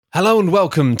Hello and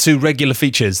welcome to Regular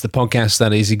Features, the podcast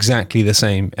that is exactly the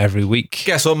same every week.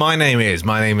 Guess what my name is?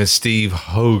 My name is Steve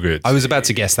Hogarth. I was about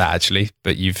to guess that actually,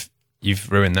 but you've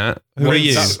ruined that. Who are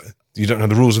you? You don't know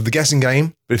the rules of the guessing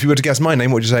game, but if you were to guess my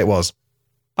name, what would you say it was?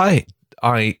 I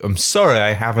am sorry,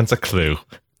 I haven't a clue.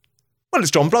 Well,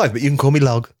 it's John Blythe, but you can call me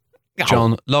Log.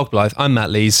 John Logblythe. I'm Matt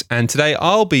Lees, and today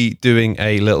I'll be doing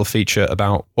a little feature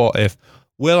about what if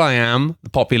will.i.am, the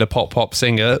popular pop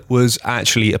singer, was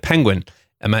actually a penguin.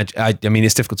 I mean,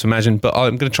 it's difficult to imagine, but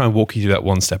I'm going to try and walk you through that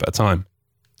one step at a time.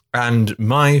 And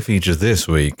my feature this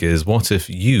week is what if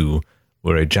you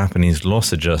were a Japanese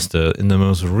loss adjuster in the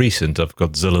most recent of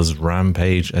Godzilla's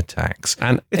rampage attacks?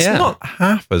 And it's not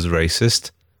half as racist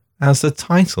as the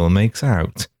title makes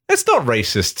out. It's not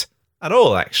racist at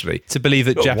all, actually. To believe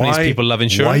that Japanese people love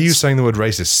insurance. Why are you saying the word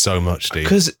racist so much, Steve?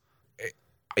 Because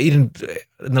even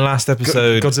in the last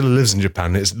episode... Godzilla lives in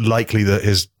Japan. It's likely that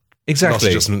his loss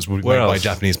adjustments would be made by a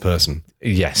Japanese person.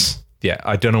 Yes. Yeah,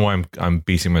 I don't know why I'm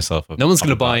beating myself up. No one's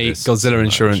going to buy Godzilla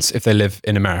insurance if they live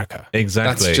in America.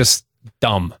 Exactly. That's just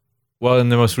dumb. Well, in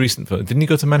the most recent film, didn't he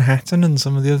go to Manhattan and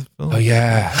some of the other films? Oh,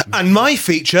 yeah. And my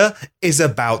feature is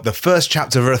about the first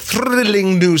chapter of a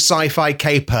thrilling new sci-fi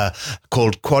caper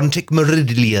called Quantic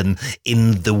Meridian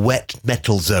in the Wet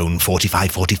Metal Zone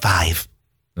 4545.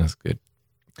 That's good.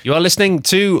 You are listening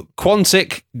to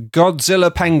Quantic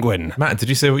Godzilla Penguin. Matt, did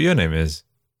you say what your name is?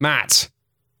 Matt.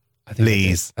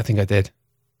 Lees. I think I did.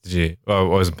 Did you? Well, I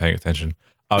wasn't paying attention.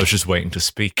 I was just waiting to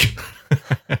speak.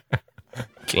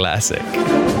 Classic.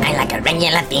 I like a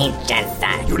regular feature,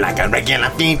 sir. You like a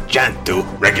regular feature too.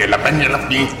 Regular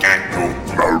feature too.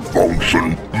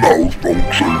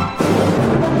 Malfunction.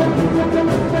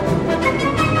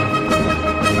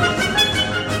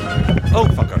 Oh,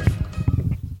 fuck off.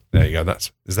 There you go.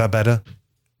 Is that better?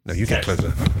 No, you get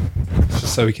closer.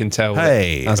 Just so we can tell.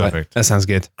 Hey. Perfect. That sounds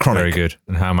good. Very good.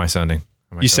 And how am I sounding?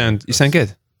 You sound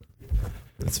good.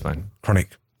 That's fine.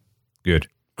 Chronic. Good.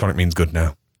 Chronic means good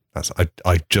now.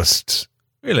 I just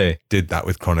Really? did that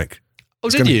with chronic. Oh,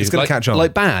 It's did gonna- you? it's gonna catch on.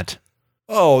 Like bad?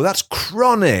 Oh, that's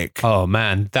chronic. Oh,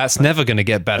 man. That's never going to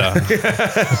get better.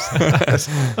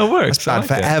 That works. It's bad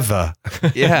forever.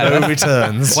 Yeah. No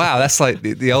returns. Wow, that's like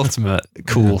the ultimate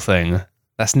cool thing.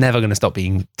 That's never going to stop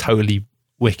being totally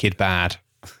wicked bad.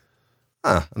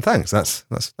 Ah, and thanks. That's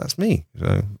me.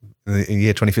 So in the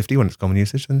year 2050, when it's common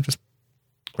usage, then just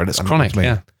credits. It's chronic, me.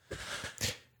 yeah.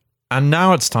 And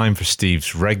now it's time for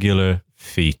Steve's regular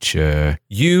feature.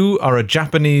 You are a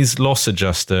Japanese loss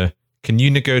adjuster. Can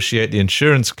you negotiate the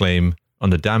insurance claim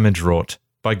on the damage wrought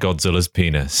by Godzilla's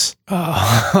penis?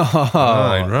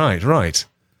 Right.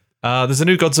 There's a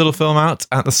new Godzilla film out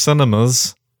at the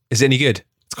cinemas. Is it any good?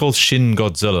 It's called Shin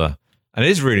Godzilla, and it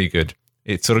is really good.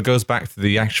 It sort of goes back to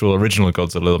the actual original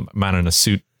Godzilla, man in a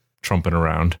suit tromping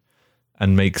around,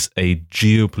 and makes a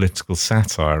geopolitical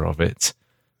satire of it,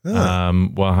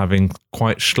 while having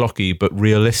quite schlocky but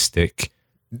realistic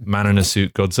man in a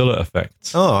suit Godzilla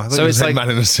effects. Oh, I thought So you it's said like- man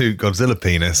in a suit, Godzilla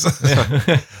penis.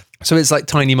 So it's like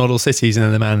tiny model cities and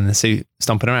then the man in the suit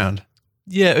stomping around.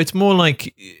 Yeah, it's more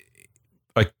like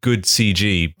good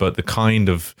CG, but the kind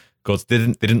of gods they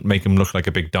didn't make him look like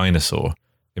a big dinosaur.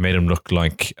 They made him look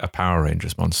like a Power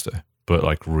Rangers monster, but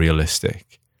like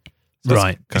realistic. So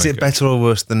Right. Is it better or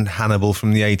worse than Hannibal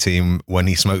from the A-Team when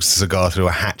he smokes a cigar through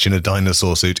a hatch in a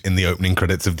dinosaur suit in the opening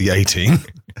credits of the A-Team?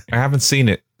 I haven't seen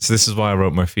it, so this is why I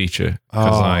wrote my feature.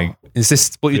 Because Is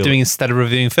this what you're feel doing instead of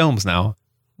reviewing films now?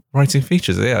 writing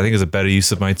features, I think is a better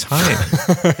use of my time.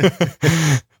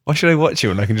 Why should I watch it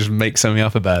when I can just make something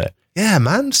up about it? Yeah,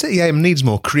 man. City Aim needs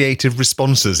more creative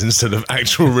responses instead of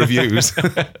actual reviews.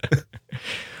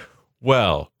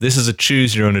 Well, this is a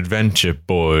choose your own adventure,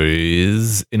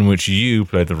 boys, in which you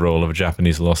play the role of a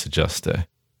Japanese loss adjuster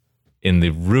in the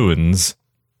ruins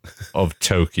of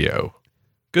Tokyo.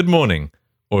 Good morning,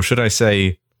 or should I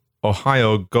say,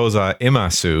 Ohayo goza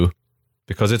imasu,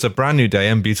 because it's a brand new day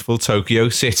in beautiful Tokyo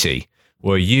City,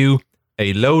 where you,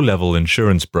 a low-level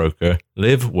insurance broker,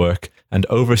 live, work, and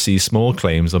oversee small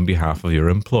claims on behalf of your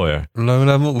employer. Low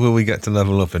level? Will we get to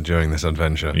level up during this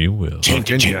adventure? You will.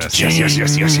 Yes.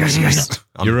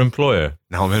 Your employer,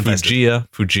 Now I'm invested.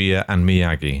 Fujiya, and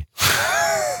Miyagi.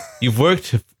 You've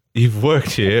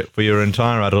worked here for your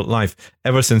entire adult life,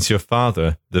 ever since your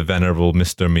father, the venerable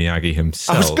Mr. Miyagi I was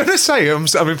himself, going to say, I'm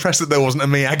impressed that there wasn't a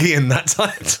Miyagi in that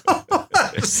title.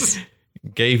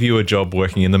 gave you a job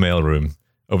working in the mailroom.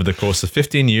 Over the course of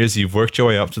 15 years, you've worked your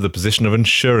way up to the position of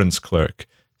insurance clerk,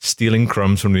 stealing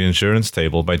crumbs from the insurance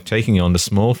table by taking on the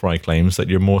small fry claims that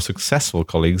your more successful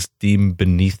colleagues deem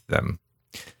beneath them.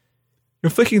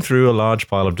 You're flicking through a large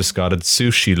pile of discarded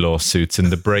sushi lawsuits in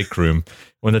the break room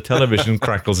when the television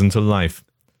crackles into life.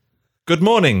 Good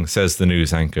morning, says the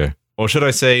news anchor. Or should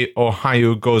I say,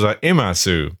 Ohayo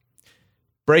gozaimasu?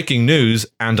 Breaking news,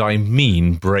 and I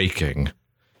mean breaking.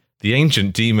 The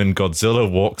ancient demon Godzilla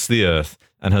walks the earth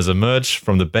and has emerged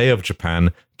from the Bay of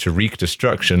Japan to wreak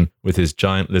destruction with his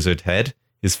giant lizard head,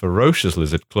 his ferocious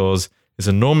lizard claws, his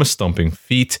enormous stomping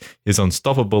feet, his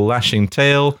unstoppable lashing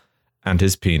tail, and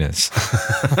his penis.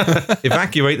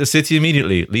 Evacuate the city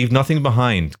immediately. Leave nothing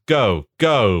behind. Go,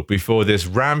 go, before this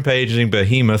rampaging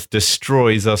behemoth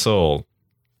destroys us all.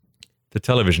 The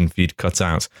television feed cuts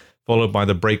out, followed by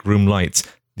the break room lights.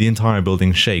 The entire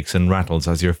building shakes and rattles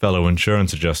as your fellow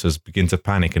insurance adjusters begin to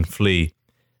panic and flee.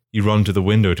 You run to the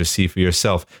window to see for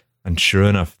yourself, and sure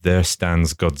enough, there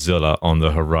stands Godzilla on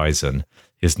the horizon,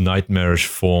 his nightmarish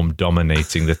form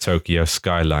dominating the Tokyo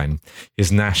skyline,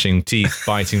 his gnashing teeth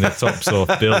biting the tops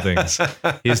off buildings,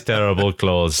 his terrible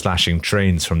claws slashing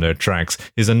trains from their tracks,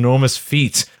 his enormous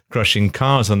feet crushing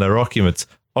cars and their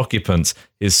occupants,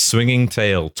 his swinging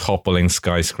tail toppling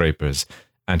skyscrapers,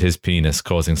 and his penis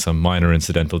causing some minor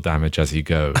incidental damage as he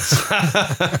goes.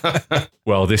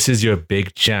 Well, this is your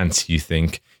big chance, you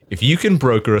think. If you can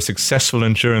broker a successful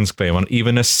insurance claim on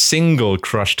even a single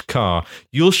crushed car,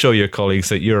 you'll show your colleagues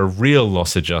that you're a real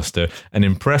loss adjuster and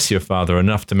impress your father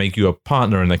enough to make you a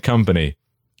partner in the company.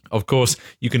 Of course,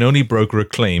 you can only broker a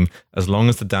claim as long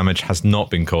as the damage has not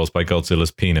been caused by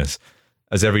Godzilla's penis.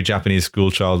 As every Japanese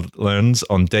schoolchild learns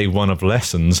on day one of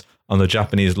lessons on the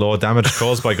Japanese law, damage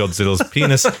caused by Godzilla's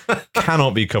penis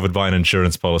cannot be covered by an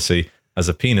insurance policy, as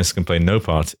a penis can play no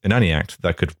part in any act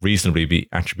that could reasonably be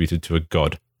attributed to a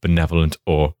god, benevolent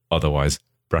or otherwise,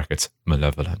 brackets,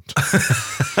 malevolent.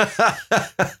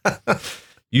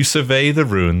 You survey the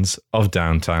ruins of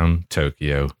downtown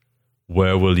Tokyo.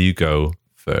 Where will you go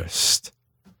first?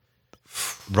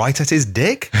 Right at his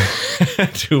dick?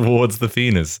 Towards the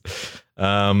penis.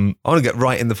 I want to get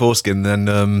right in the foreskin,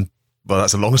 then. Well,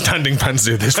 that's a long-standing plan to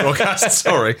do this podcast.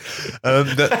 Sorry.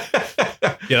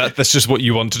 Yeah, that's just what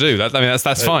you want to do.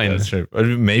 That's fine. That's true.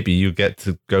 Maybe you get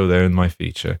to go there in my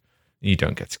feature. You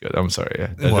don't get to go there. I'm sorry. I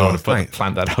don't Well, want to thanks.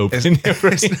 plant that hope in your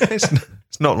brain.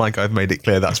 It's not like I've made it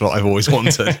clear that's what I've always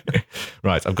wanted.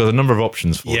 Right, I've got a number of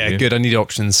options for you. Yeah, good. I need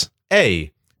options.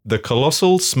 A. The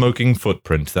colossal smoking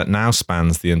footprint that now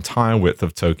spans the entire width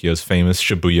of Tokyo's famous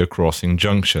Shibuya Crossing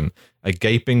Junction, a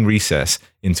gaping recess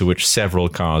into which several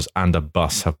cars and a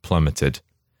bus have plummeted.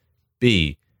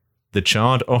 B. The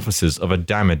charred offices of a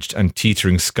damaged and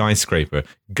teetering skyscraper,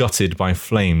 gutted by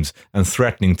flames and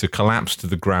threatening to collapse to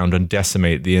the ground and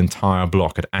decimate the entire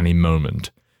block at any moment.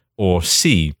 Or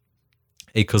C.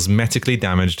 A cosmetically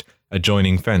damaged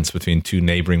adjoining fence between two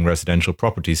neighboring residential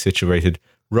properties situated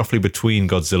roughly between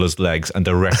Godzilla's legs and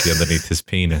directly underneath his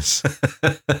penis.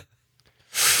 Where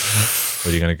are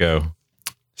you going to go?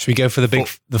 Should we go for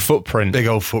the footprint? Big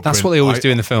old footprint. That's what they always do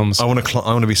in the films. I want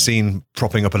to be seen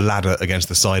propping up a ladder against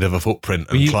the side of a footprint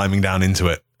and climbing down into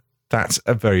it. That's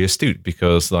a very astute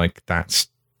because,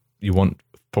 you want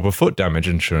proper foot damage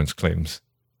insurance claims.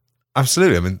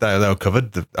 Absolutely. I mean, they're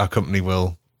covered. Our company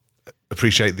will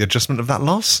appreciate the adjustment of that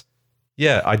loss.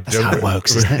 Yeah, That's how it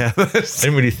works, isn't it? I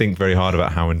didn't really think very hard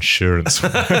about how insurance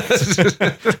works.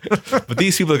 But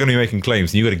these people are going to be making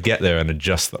claims, and you've got to get there and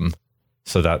adjust them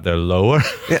so that they're lower.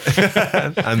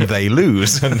 And they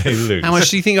lose. How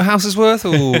much do you think your house is worth?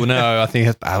 Oh, no, I think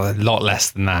it's a lot less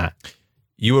than that.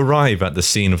 You arrive at the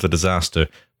scene of the disaster,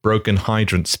 broken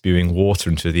hydrants spewing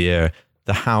water into the air,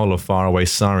 the howl of faraway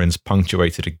sirens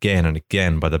punctuated again and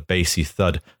again by the bassy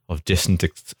thud of distant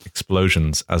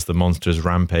explosions as the monster's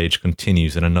rampage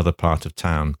continues in another part of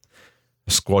town.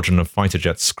 A squadron of fighter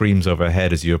jets screams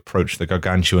overhead as you approach the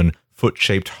gargantuan,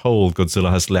 foot-shaped hole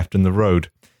Godzilla has left in the road.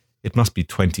 It must be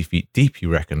 20 feet deep, you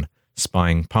reckon,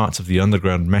 spying parts of the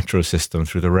underground metro system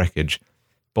through the wreckage.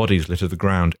 Bodies litter the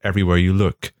ground everywhere you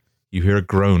look. You hear a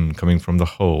groan coming from the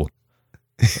hole.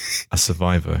 A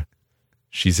survivor.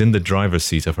 She's in the driver's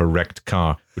seat of her wrecked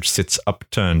car, which sits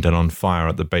upturned and on fire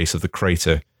at the base of the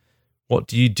crater. What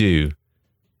do you do?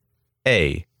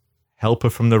 A. Help her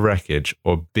from the wreckage,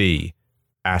 or B.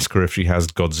 Ask her if she has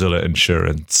Godzilla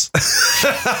insurance.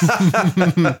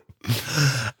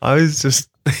 I was just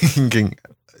thinking,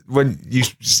 when you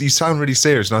sound really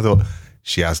serious, and I thought,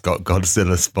 she has got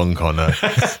Godzilla spunk on her.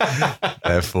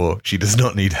 Therefore, she does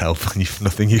not need help, and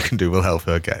nothing you can do will help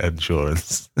her get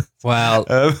insurance. Well,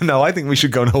 no, I think we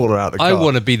should go and haul her out the car. I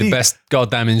want to be the best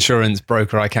goddamn insurance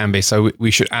broker I can be, so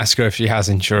we should ask her if she has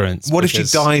insurance. What if she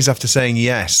dies after saying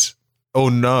yes? Oh,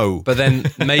 no. But then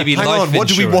maybe Hang life on, what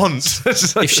do we insurance.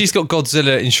 want? If she's got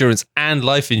Godzilla insurance and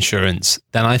life insurance,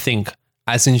 then I think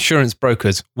as insurance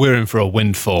brokers, we're in for a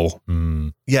windfall.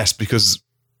 Yes, because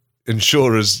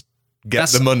insurers get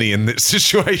the money in this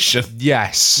situation.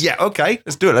 Yes. Yeah, okay,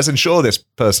 let's do it. Let's insure this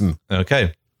person.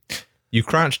 Okay. You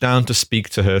crouch down to speak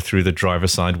to her through the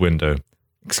driver's side window.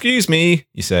 Excuse me,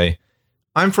 you say.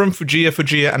 I'm from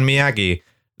Fujiya and Miyagi,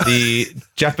 the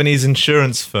Japanese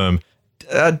insurance firm.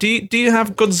 Do you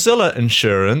have Godzilla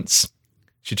insurance?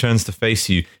 She turns to face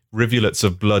you, rivulets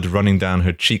of blood running down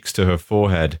her cheeks to her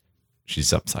forehead.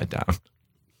 She's upside down.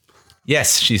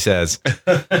 Yes, she says.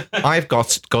 I've got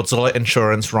Godzilla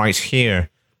insurance right here.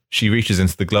 She reaches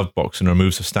into the glove box and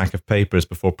removes a stack of papers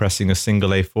before pressing a single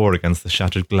A4 against the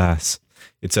shattered glass.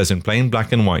 It says in plain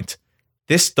black and white,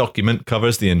 this document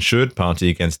covers the insured party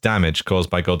against damage caused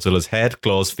by Godzilla's head,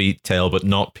 claws, feet, tail, but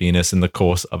not penis in the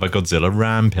course of a Godzilla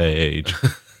rampage.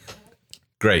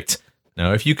 Great.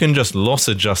 Now, if you can just loss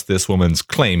adjust this woman's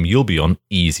claim, you'll be on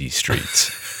easy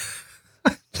street.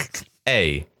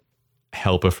 A,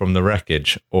 help her from the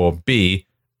wreckage, or B,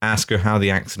 ask her how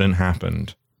the accident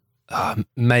happened.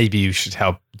 Maybe you should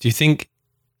help. Do you think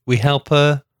we help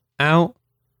her out?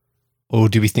 Or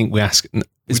do we think we ask?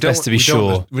 It's best to be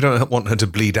sure. We don't want her to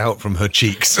bleed out from her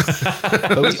cheeks.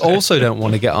 But we also don't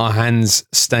want to get our hands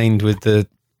stained with the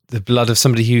blood of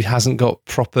somebody who hasn't got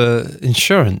proper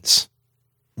insurance.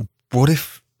 What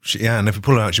if, and if we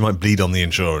pull her out, she might bleed on the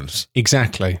insurance.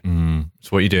 Exactly. So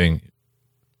what are you doing?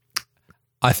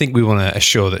 I think we want to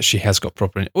assure that she has got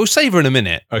proper. We'll save her in a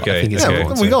minute. Okay. I think it's Yeah,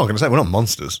 important we're to- not going to say we're not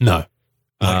monsters. No.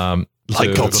 Like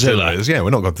so- Godzilla is. Yeah,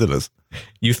 we're not Godzillas.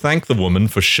 You thank the woman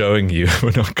for showing you.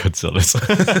 We're not Godzillas.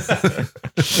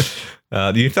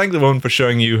 You thank the woman for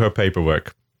showing you her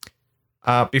paperwork.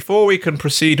 Before we can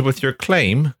proceed with your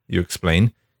claim, you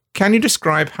explain, can you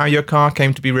describe how your car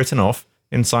came to be written off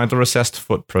inside the recessed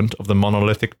footprint of the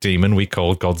monolithic demon we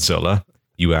call Godzilla?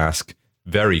 You ask,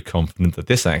 very confident that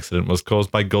this accident was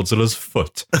caused by Godzilla's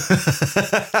foot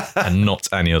and not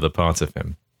any other part of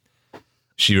him.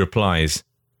 She replies,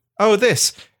 oh,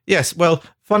 this. Yes, well,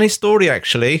 funny story,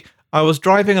 actually. I was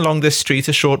driving along this street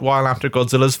a short while after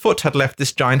Godzilla's foot had left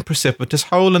this giant precipitous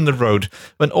hole in the road,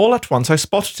 when all at once I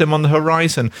spotted him on the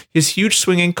horizon, his huge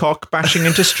swinging cock bashing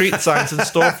into street signs and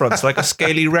storefronts like a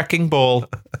scaly wrecking ball.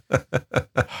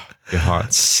 Your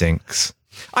heart sinks.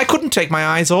 I couldn't take my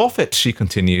eyes off it, she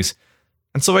continues,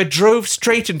 and so I drove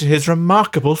straight into his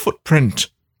remarkable footprint.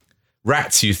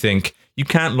 Rats, you think. You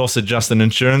can't loss adjust an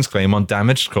insurance claim on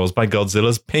damage caused by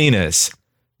Godzilla's penis.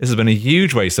 This has been a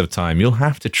huge waste of time. You'll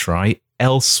have to try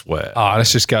elsewhere.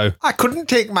 Let's just go. I couldn't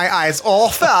take my eyes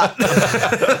off that.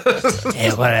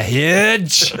 Yeah, what a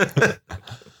huge.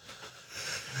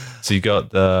 So you got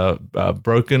the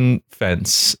broken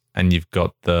fence and you've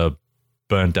got the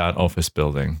burnt out office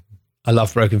building. I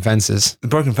love broken fences. The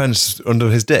broken fence under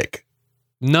his dick.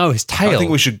 No, his tail. I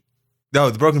think we should. No,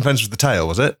 the broken fence was the tail,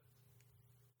 was it?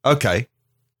 Okay.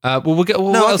 Well, we'll get.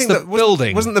 Well, No, what I else? think The that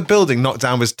building. wasn't the building knocked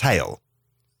down with his tail.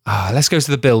 Let's go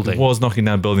to the building. Was knocking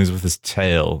down buildings with his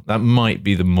tail. That might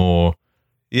be the more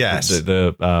Yes.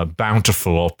 the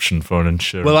bountiful option for an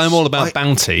insurance. Well, I'm all about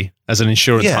bounty as an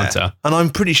insurance hunter. And I'm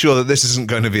pretty sure that this isn't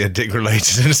going to be a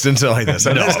dick-related incident either.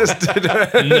 So No. let's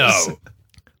just No.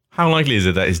 How likely is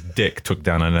it that his dick took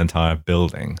down an entire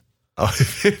building? Oh,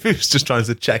 if he was just trying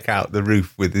to check out the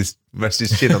roof with his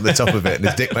chin on the top of it and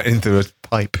his dick went in through a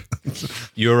pipe.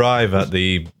 You arrive at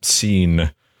the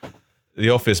scene. The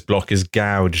office block is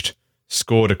gouged,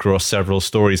 scored across several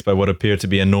stories by what appear to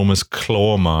be enormous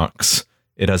claw marks.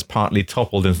 It has partly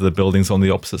toppled into the buildings on the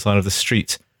opposite side of the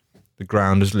street. The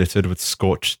ground is littered with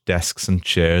scorched desks and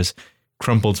chairs,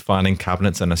 crumpled filing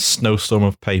cabinets, and a snowstorm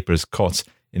of papers caught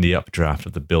in the updraft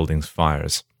of the building's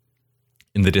fires.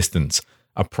 In the distance,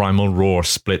 a primal roar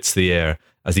splits the air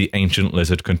as the ancient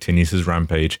lizard continues his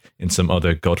rampage in some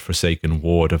other godforsaken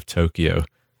ward of Tokyo.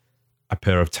 A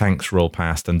pair of tanks roll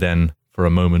past, and then, for a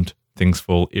moment, things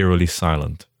fall eerily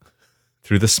silent.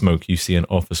 Through the smoke, you see an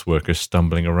office worker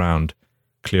stumbling around,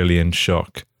 clearly in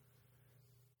shock.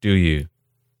 Do you?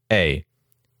 A.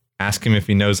 Ask him if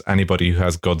he knows anybody who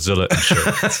has Godzilla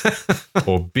insurance.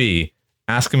 Or B.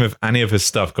 Ask him if any of his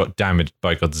stuff got damaged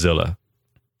by Godzilla.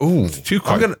 Ooh, Two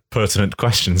quite pertinent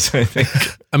questions, I think.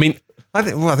 I mean, I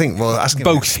think. Well, ask him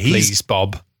both, if he's- please,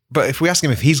 Bob. But if we ask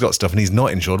him if he's got stuff and he's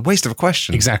not insured, waste of a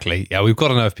question. Exactly. Yeah, we've got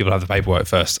to know if people have the paperwork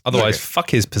first. Otherwise, Okay. fuck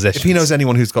his possessions. If he knows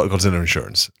anyone who's got Godzilla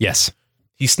insurance, Yes.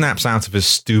 He snaps out of his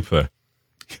stupor.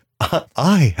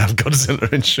 I have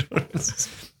Godzilla insurance.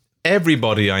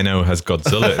 Everybody I know has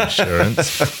Godzilla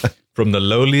insurance. From the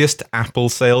lowliest Apple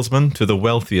salesman to the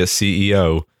wealthiest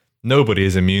CEO. Nobody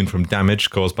is immune from damage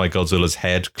caused by Godzilla's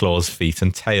head, claws, feet,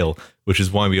 and tail, which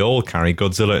is why we all carry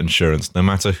Godzilla insurance, no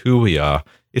matter who we are.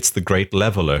 It's the great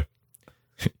leveler.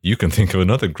 You can think of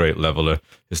another great leveler.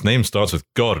 His name starts with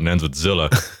God and ends with Zilla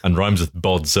and rhymes with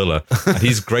Bodzilla. And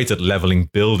he's great at leveling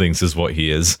buildings is what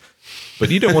he is. But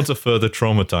you don't want to further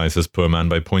traumatize this poor man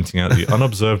by pointing out the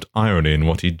unobserved irony in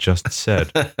what he just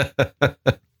said.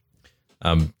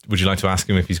 Would you like to ask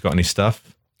him if he's got any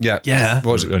stuff? Yeah.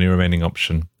 What's the only remaining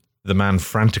option? The man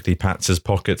frantically pats his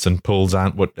pockets and pulls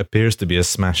out what appears to be a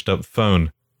smashed up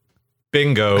phone.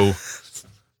 Bingo!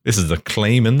 This is a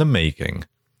claim in the making.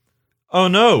 Oh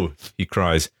no, he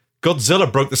cries. Godzilla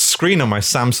broke the screen on my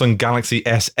Samsung Galaxy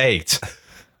S8.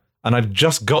 And I'd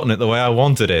just gotten it the way I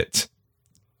wanted it.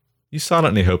 You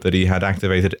silently hope that he had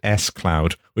activated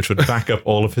S-Cloud, which would back up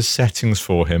all of his settings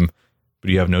for him.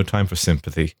 But you have no time for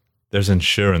sympathy. There's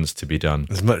insurance to be done.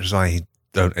 As much as I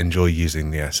don't enjoy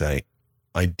using the S8,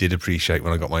 I did appreciate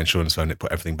when I got my insurance phone, it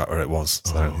put everything back where it was.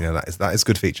 So, yeah, that is a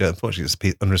good feature. Unfortunately, it's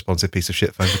an unresponsive piece of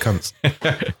shit phone for cunts.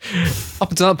 Up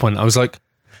until that point, I was like,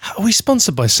 are we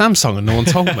sponsored by Samsung? And no one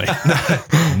told me.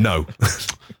 No.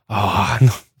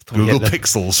 Google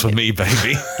Pixels for me,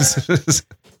 baby.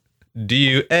 Do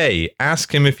you A,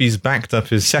 ask him if he's backed up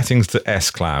his settings to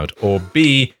S-Cloud, or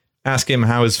B, ask him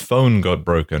how his phone got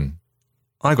broken?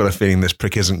 I got a feeling this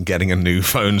prick isn't getting a new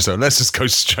phone, so let's just go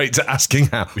straight to asking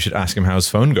how. We should ask him how his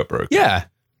phone got broken. Yeah.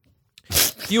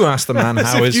 You ask the man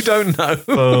how his you don't know.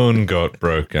 phone got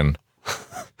broken.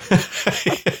 How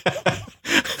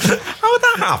would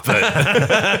that happen?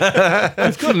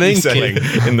 I've got an He's inkling.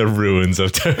 saying in the ruins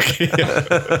of Tokyo.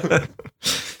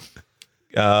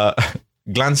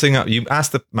 Glancing up, you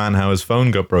ask the man how his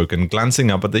phone got broken, glancing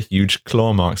up at the huge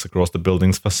claw marks across the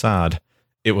building's facade.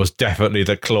 It was definitely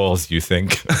the claws, you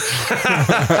think.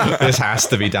 This has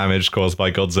to be damage caused by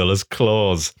Godzilla's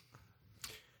claws.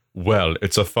 Well,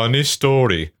 it's a funny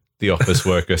story, the office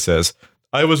worker says.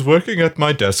 I was working at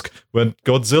my desk when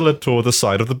Godzilla tore the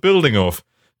side of the building off.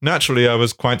 Naturally, I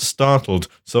was quite startled,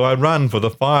 so I ran for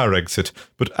the fire exit.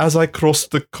 But as I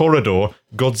crossed the corridor,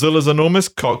 Godzilla's enormous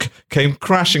cock came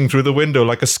crashing through the window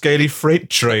like a scaly freight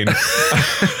train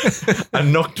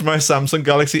and knocked my Samsung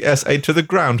Galaxy S8 to the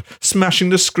ground, smashing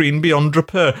the screen beyond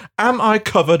repair. Am I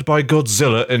covered by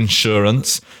Godzilla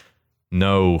insurance?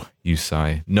 No, you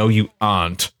sigh. No, you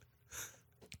aren't.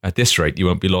 At this rate, you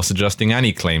won't be loss adjusting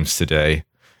any claims today.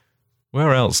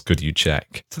 Where else could you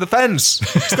check? To the fence.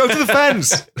 Let's go to the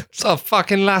fence. It's our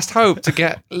fucking last hope to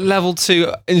get level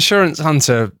 2 insurance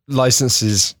hunter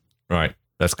licenses. Right,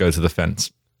 let's go to the fence.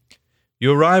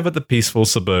 You arrive at the peaceful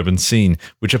suburban scene,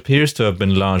 which appears to have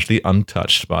been largely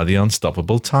untouched by the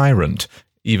unstoppable tyrant,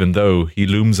 even though he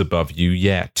looms above you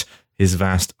yet, his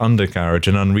vast undercarriage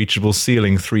and unreachable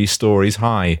ceiling 3 stories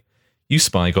high. You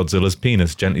spy Godzilla's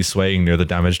penis gently swaying near the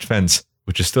damaged fence,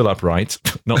 which is still upright.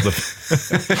 Not the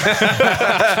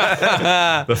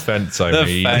the fence, I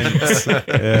mean. Fence.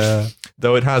 Yeah.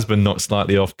 Though it has been knocked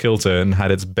slightly off kilter and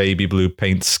had its baby blue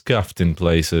paint scuffed in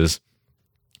places.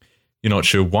 You're not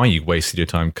sure why you wasted your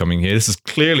time coming here. This is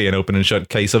clearly an open and shut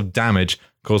case of damage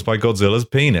caused by Godzilla's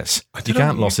penis. You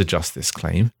can't loss adjust this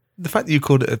claim. The fact that you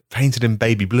called it painted in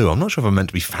baby blue, I'm not sure if I'm meant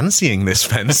to be fancying this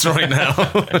fence right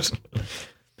now.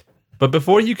 But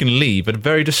before you can leave, a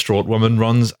very distraught woman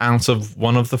runs out of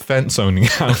one of the fence-owning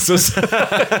houses.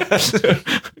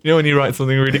 You know when you write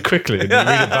something really quickly and you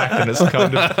read it back and it's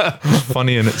kind of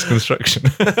funny in its construction.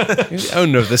 The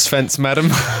owner of this fence, madam.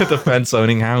 The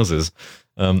fence-owning houses.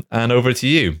 And over to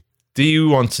you. Do you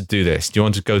want to do this? Do you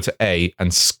want to go to A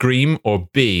and scream, or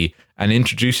B and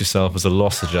introduce yourself as a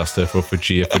loss adjuster for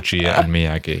Fujiya and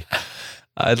Miyagi?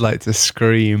 I'd like to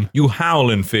scream. You howl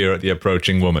in fear at the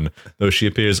approaching woman, though she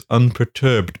appears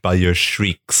unperturbed by your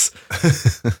shrieks.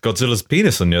 Godzilla's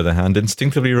penis, on the other hand,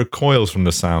 instinctively recoils from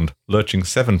the sound, lurching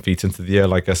 7 feet into the air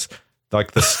like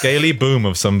the scaly boom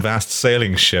of some vast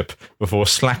sailing ship before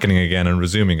slackening again and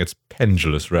resuming its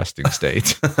pendulous resting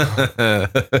state.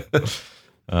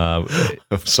 I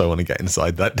so want to get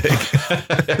inside that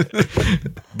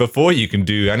dick. Before you can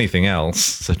do anything else,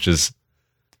 such as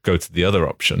go to the other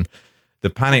option, the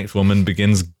panicked woman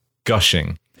begins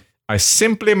gushing. I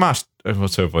simply must...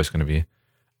 What's her voice going to be?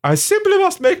 I simply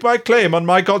must make my claim on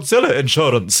my Godzilla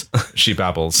insurance, she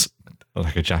babbles,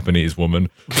 like a Japanese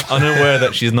woman, unaware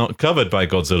that she's not covered by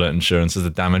Godzilla insurance as the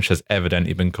damage has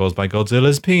evidently been caused by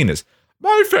Godzilla's penis.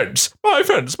 My fence,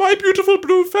 my beautiful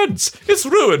blue fence, it's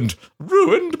ruined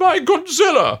by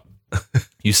Godzilla.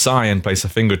 You sigh and place a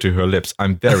finger to her lips.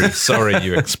 I'm very sorry,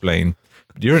 you explain.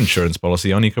 But your insurance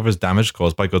policy only covers damage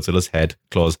caused by Godzilla's head,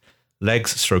 claws,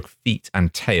 legs, feet,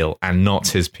 and tail, and not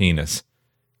his penis.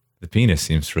 The penis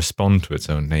seems to respond to its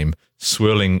own name,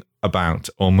 swirling about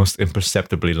almost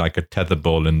imperceptibly like a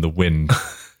tetherball in the wind.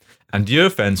 And your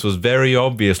fence was very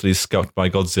obviously scuffed by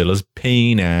Godzilla's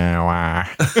penis.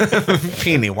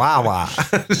 Peeny Wawa.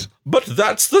 But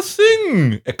that's the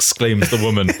thing, exclaims the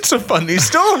woman. It's a funny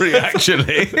story,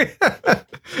 actually.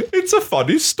 It's a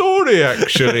funny story,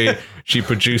 actually. She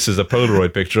produces a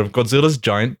Polaroid picture of Godzilla's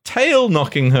giant tail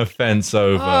knocking her fence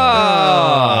over.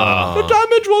 The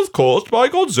damage was caused by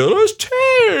Godzilla's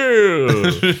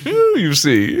tail. You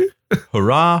see.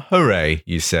 Hurrah, hooray,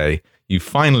 you say. You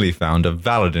finally found a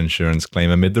valid insurance claim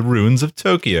amid the ruins of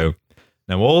Tokyo.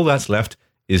 Now all that's left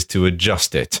is to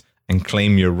adjust it and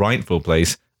claim your rightful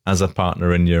place as a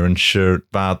partner in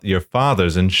your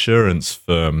father's insurance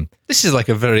firm. This is like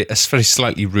a very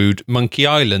slightly rude Monkey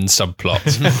Island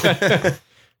subplot.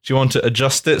 Do you want to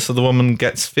adjust it so the woman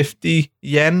gets 50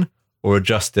 yen, or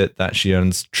adjust it that she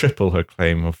earns triple her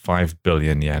claim of 5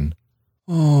 billion yen?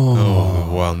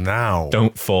 Oh, well, now.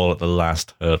 Don't fall at the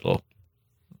last hurdle.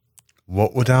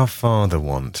 What would our father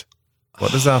want?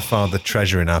 What does our father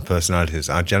treasure in our personalities?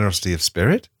 Our generosity of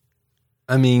spirit?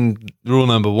 I mean, rule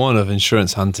number 1 of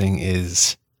insurance hunting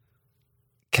is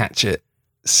catch it,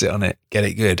 sit on it, get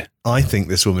it good. I think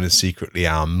this woman is secretly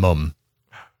our mum.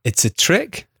 It's a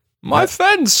trick. My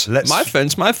fence. My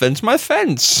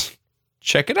fence.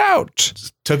 Check it out.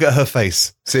 Tug at her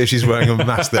face. See if she's wearing a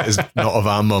mask that is not of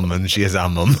our mum, and she is our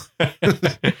mum.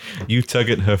 You tug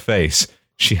at her face.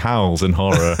 She howls in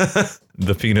horror.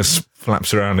 The penis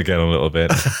flaps around again a little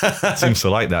bit. Seems to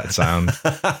like that sound.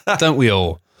 Don't we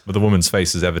all? But the woman's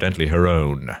face is evidently her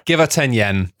own. Give her 10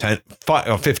 yen. 5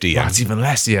 or 50 yen. That's even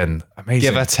less yen. Amazing.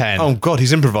 Give her 10. Oh, God,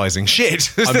 he's improvising.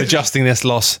 Shit. I'm adjusting this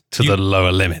loss to the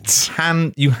lower limits.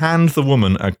 You hand the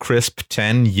woman a crisp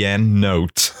 10 yen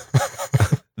note,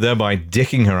 thereby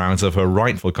dicking her out of her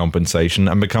rightful compensation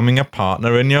and becoming a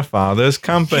partner in your father's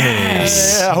company.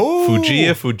 Yes. Yeah. Ooh.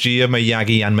 Fujiya,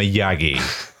 Miyagi, and Miyagi.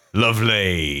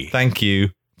 Lovely. Thank you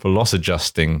for loss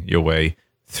adjusting your way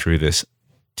through this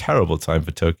terrible time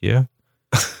for Tokyo,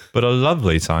 but a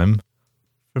lovely time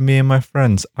for me and my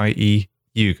friends, i.e.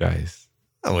 you guys.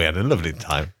 Oh, we had a lovely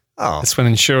time. Oh, That's when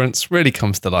insurance really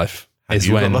comes to life. have Is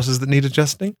you got when losses that need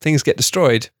adjusting? things get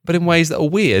destroyed, but in ways that are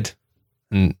weird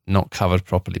and not covered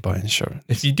properly by insurance.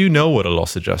 If you do know what a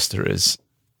loss adjuster is,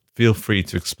 feel free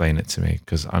to explain it to me,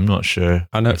 because I'm not sure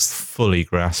I know I've it's- fully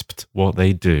grasped what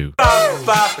they do.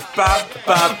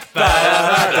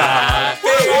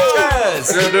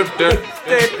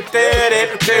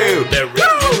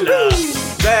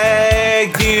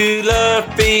 Regular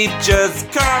features,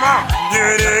 come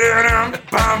on.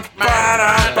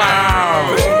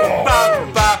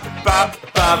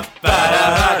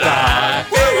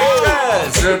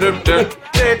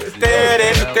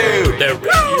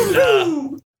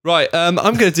 Right, I'm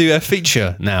going to do a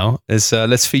feature now.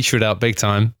 Let's feature it out big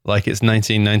time, like it's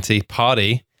 1990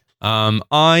 party.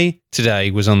 I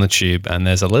today was on the tube, and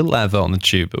there's a little advert on the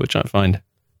tube, which I find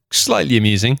slightly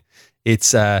amusing. It's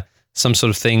some sort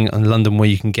of thing in London where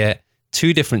you can get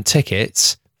 2 different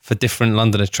tickets for different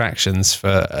London attractions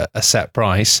for a set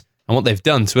price. And what they've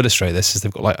done to illustrate this is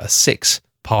they've got like a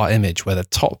 6-part image where the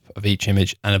top of each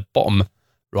image and a bottom,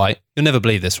 right? You'll never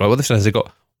believe this, right? What they've done is they've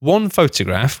got one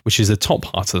photograph, which is the top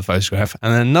part of the photograph,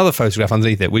 and then another photograph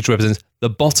underneath it, which represents the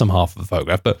bottom half of the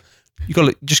photograph. But you got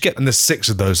to just get, And there's 6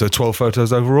 of those, so 12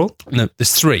 photos overall? no,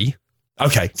 there's 3.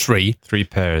 Okay. 3. 3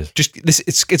 pairs. Just this,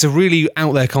 it's a really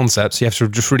out there concept, so you have to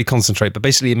just really concentrate. But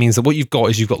basically, it means that what you've got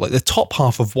is you've got like the top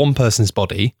half of one person's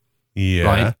body, Yeah.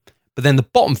 right? But then the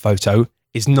bottom photo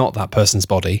is not that person's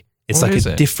body. It's What like is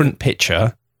a it? different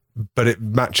picture. But it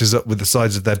matches up with the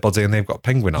sides of their body, and they've got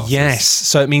penguin arms. Yes.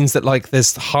 So it means that like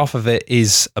there's half of it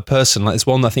is a person. Like there's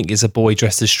one I think is a boy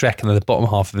dressed as Shrek, and then the bottom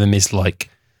half of him is like,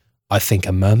 I think,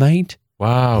 a mermaid.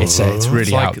 Wow. It's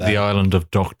really like out there. the island of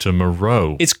Dr.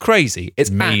 Moreau. It's crazy. It's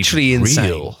Made actually insane.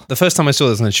 real. The first time I saw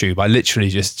this on the tube, I literally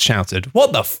just shouted,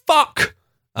 "What the fuck?"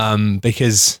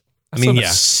 Because I mean,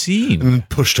 yeah, Scene. And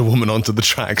pushed a woman onto the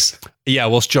tracks. yeah,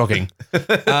 whilst jogging.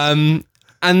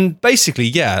 And basically,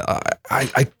 yeah,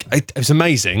 it was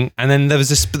amazing. And then there was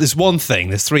this one thing.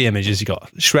 There's 3 images. You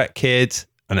got Shrek kid,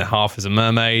 and then half is a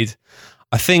mermaid.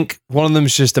 I think one of them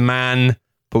is just a man,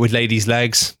 but with ladies'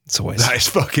 legs. It's always, That is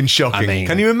fucking shocking. I mean,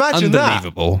 Can you imagine that?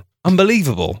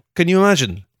 Unbelievable. Can you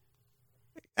imagine?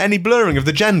 Any blurring of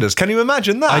the genders? Can you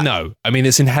imagine that? I know. I mean,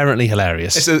 it's inherently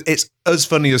hilarious. It's as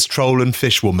funny as Troll and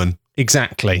Fish Woman.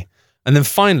 Exactly. And then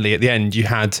finally, at the end, you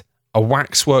had a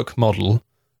waxwork model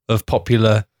of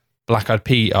popular Black Eyed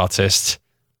Pea artist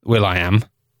will.i.am,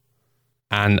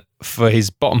 and for his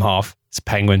bottom half, it's a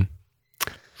penguin.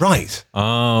 Right.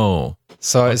 Oh.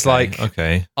 So it's like,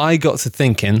 Okay. I got to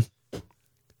thinking,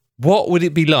 what would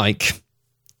it be like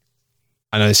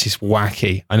I know this is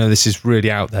wacky. I know this is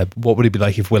really out there. But what would it be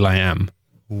like if Will.i.am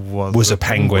was a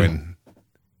penguin?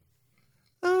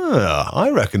 I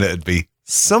reckon it'd be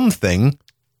something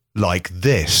like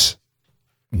this.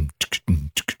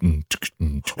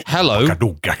 Hello,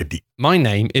 my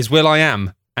name is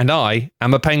Will.i.am, and I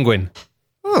am a penguin.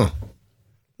 Oh,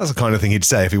 that's the kind of thing he'd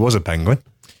say if he was a penguin.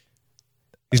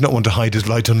 He's not one to hide his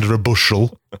light under a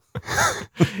bushel.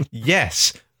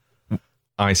 Yes,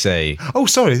 I say. Oh,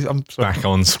 sorry. I'm sorry. Back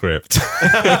on script.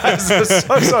 I'm so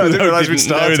sorry. I didn't realise we'd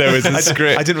start. know there was a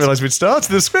script. I didn't realise we'd start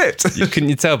the script. Couldn't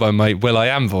you tell by my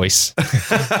Will.i.am voice?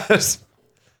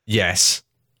 Yes.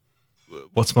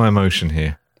 What's my emotion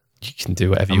here? You can do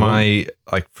whatever you Am want. I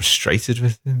like frustrated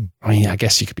with him? I mean, I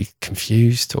guess you could be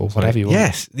confused or whatever you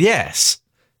want. Yes.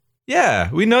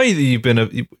 Yeah, we know that you've been a...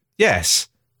 Yes.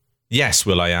 Yes,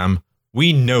 Will.i.am.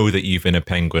 We know that you've been a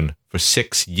penguin for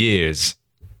 6 years.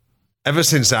 Ever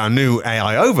since our new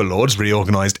AI overlords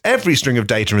reorganised every string of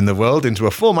data in the world into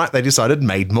a format they decided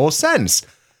made more sense.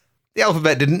 The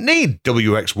alphabet didn't need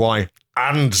W, X, Y,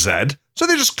 and Z, so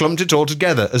they just clumped it all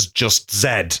together as just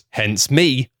Z. Hence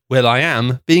me,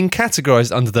 Will.i.am, being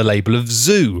categorised under the label of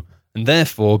zoo, and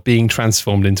therefore being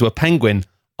transformed into a penguin,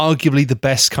 arguably the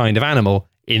best kind of animal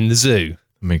in the zoo.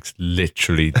 Makes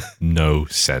literally no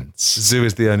sense. Zoo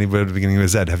is the only word beginning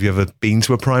with Z. Have you ever been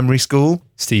to a primary school?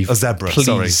 Steve, A zebra,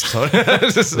 please, sorry.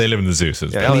 They live in the zoo, so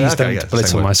it's Yeah. please okay, don't yeah,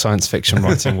 belittle same my word. science fiction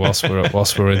writing whilst we're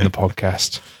in the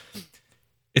podcast.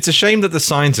 It's a shame that the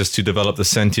scientists who developed the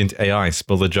sentient AI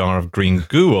spilled a jar of green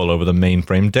goo all over the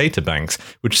mainframe databanks,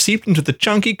 which seeped into the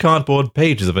chunky cardboard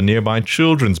pages of a nearby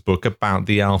children's book about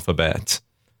the alphabet.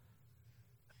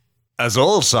 As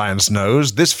all science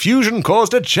knows, this fusion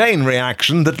caused a chain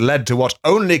reaction that led to what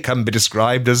only can be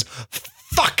described as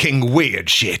fucking weird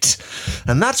shit.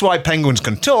 And that's why penguins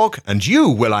can talk, and you,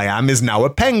 Will.i.am, is now a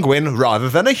penguin rather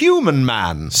than a human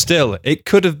man. Still, it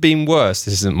could have been worse.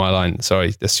 This isn't my line.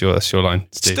 Sorry, that's your line,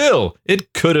 Steve. Still,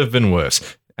 it could have been worse.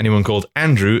 Anyone called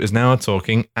Andrew is now a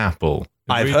talking apple.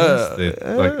 I've It heard-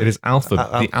 it is the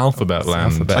alphabet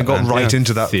land. alphabet. I got man, right yeah.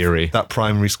 into that Theory. that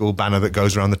primary school banner that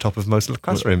goes around the top of most of the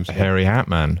classrooms. Hairy Hat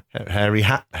Man. Hairy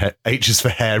Hat. H is for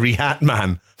Hairy Hat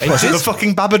Man. Was it the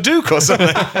fucking Babadook or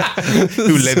something?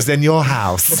 Who lives in your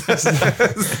house?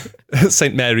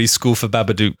 St. Mary's School for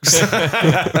Babadooks.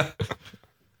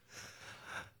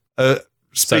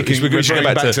 Speaking, we should go referring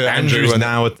back to Andrew, and,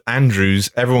 Andrews.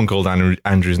 Everyone called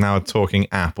Andrews now a talking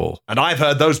apple. and I've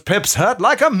heard those pips hurt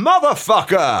like a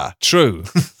motherfucker. True,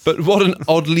 but what an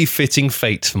oddly fitting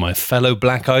fate for my fellow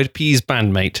Black Eyed Peas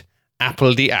bandmate,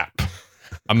 Apple the App.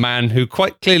 A man who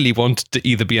quite clearly wanted to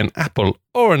either be an apple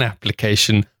or an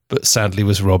application, but sadly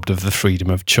was robbed of the freedom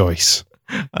of choice.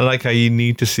 I like how you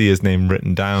need to see his name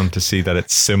written down to see that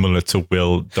it's similar to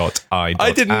Will.i.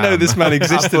 I didn't know this man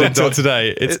existed until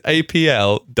today. It's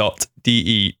apl.de.ap.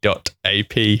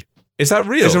 Is that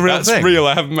real? It's a real That's thing. real.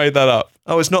 I haven't made that up.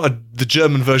 Oh, it's not the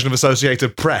German version of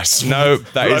Associated Press. No,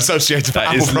 that is Associated that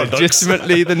Apple is products.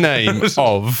 legitimately the name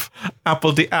of.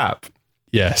 Apple the app.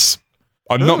 Yes,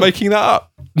 I'm not making that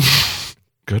up.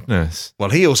 Goodness. Well,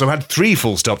 he also had 3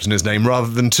 full stops in his name rather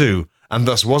than 2, and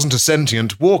thus wasn't a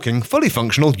sentient, walking, fully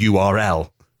functional URL.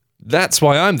 That's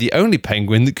why I'm the only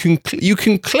penguin that you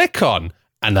can click on,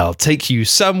 and I'll take you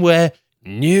somewhere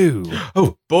new.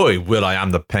 Oh boy,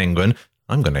 Will.i.am the penguin.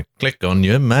 I'm going to click on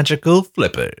your magical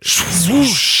flippers.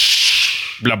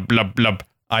 Blub, blub, blub.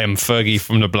 I am Fergie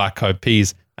from the Black Eyed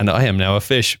Peas, and I am now a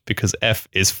fish because F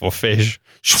is for fish.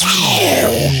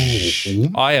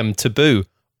 I am Taboo,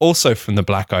 also from the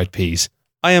Black Eyed Peas.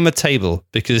 I am a table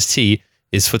because T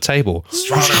is for table.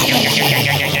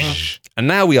 And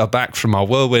now we are back from our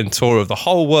whirlwind tour of the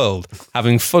whole world,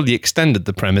 having fully extended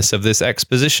the premise of this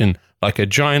exposition like a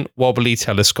giant wobbly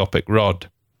telescopic rod.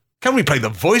 Can we play the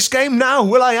voice game now,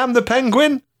 Will.i.am the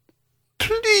penguin?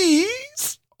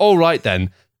 Please? All right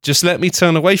then, just let me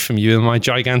turn away from you in my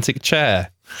gigantic chair.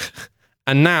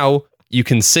 And now you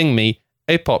can sing me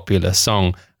a popular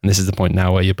song. And this is the point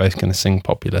now where you're both going to sing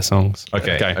popular songs.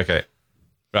 Okay.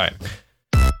 Right.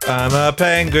 I'm a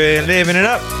penguin living it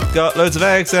up. Got loads of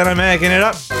eggs and I'm making it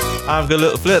up. I've got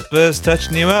little flippers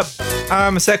touching you up.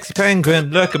 I'm a sexy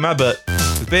penguin, look at my butt.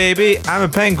 Baby, I'm a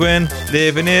penguin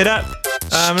living it up.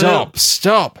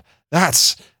 Stop.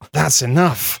 That's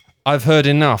enough. I've heard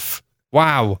enough.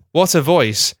 Wow, what a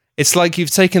voice. It's like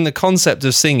you've taken the concept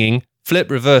of singing,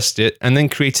 reversed it, and then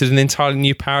created an entirely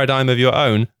new paradigm of your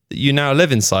own that you now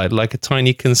live inside like a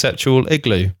tiny conceptual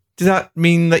igloo. Does that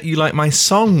mean that you like my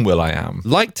song, Will.i.am?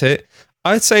 Liked it?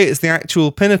 I'd say it's the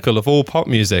actual pinnacle of all pop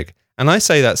music, and I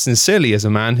say that sincerely as a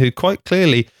man who quite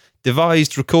clearly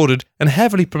devised, recorded, and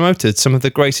heavily promoted some of the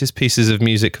greatest pieces of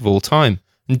music of all time,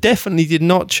 and definitely did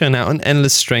not churn out an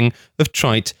endless string of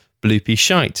trite, bloopy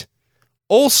shite.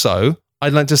 Also,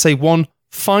 I'd like to say one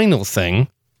final thing.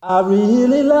 I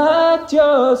really liked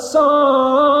your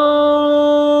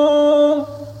song.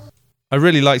 I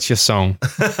really liked your song.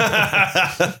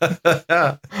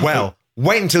 Well,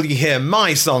 wait until you hear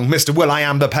my song, Mr.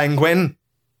 Will.i.am the Penguin.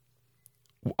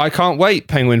 I can't wait,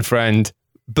 penguin friend.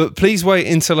 But please wait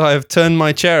until I have turned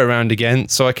my chair around again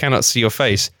so I cannot see your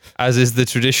face, as is the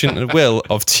tradition and will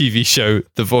of TV show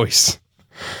The Voice.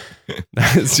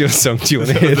 That's your song. Do you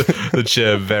want to hear The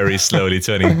chair very slowly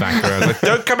turning back around. Like,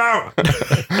 don't come out!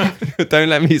 Don't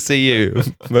let me see you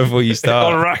before you I'll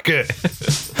start. rock it.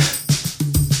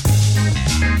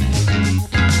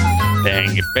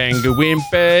 Bang it, bang a win,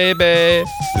 baby.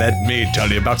 Let me tell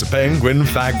you about the penguin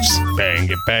facts. Bang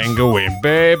it, bang a win,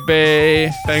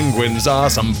 baby. Penguins are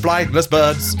some flightless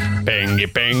birds. Bang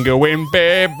it, bang a win,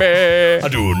 baby. I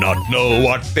do not know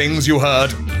what things you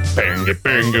heard. Bang it,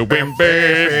 bang a win,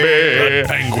 baby. But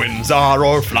penguins are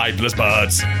all flightless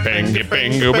birds. Bang it,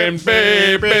 bang a win,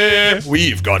 baby.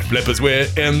 We've got flippers, we're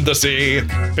in the sea.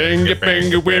 Bang it,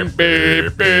 bang a win, baby.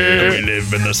 We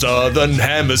live in the southern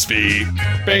hemisphere.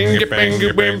 Bang it, bang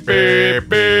a win,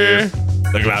 baby.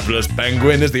 The glabrous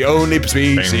penguin is the only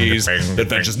species that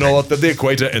ventures north of the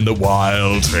equator in the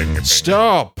wild.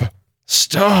 Stop!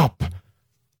 Stop!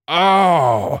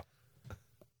 Oh!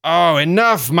 Oh,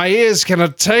 enough! My ears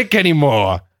cannot take any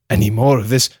more of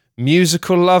this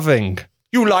musical loving.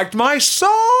 You liked my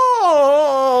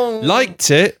song! Liked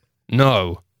it?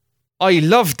 No. I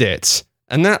loved it.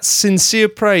 And that sincere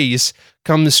praise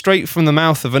comes straight from the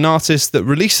mouth of an artist that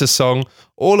released a song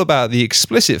all about the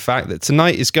explicit fact that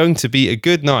tonight is going to be a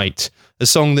good night. A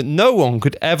song that no one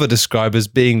could ever describe as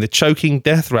being the choking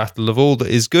death rattle of all that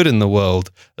is good in the world.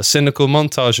 A cynical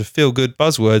montage of feel-good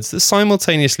buzzwords that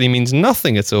simultaneously means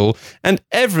nothing at all and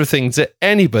everything to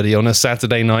anybody on a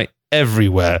Saturday night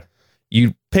everywhere.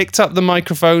 You picked up the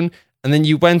microphone and then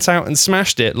you went out and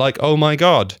smashed it like, oh my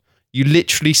God. You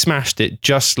literally smashed it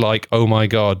just like, oh my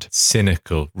God.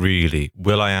 Cynical, really.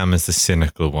 Will.i.am is the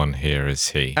cynical one here, is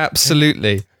he?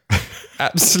 Absolutely.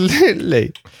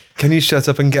 Absolutely. Can you shut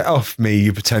up and get off me,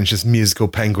 you pretentious musical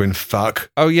penguin fuck?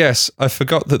 Oh yes, I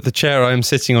forgot that the chair I am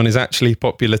sitting on is actually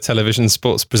popular television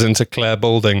sports presenter Claire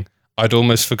Balding. I'd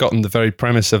almost forgotten the very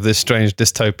premise of this strange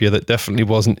dystopia that definitely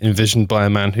wasn't envisioned by a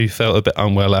man who felt a bit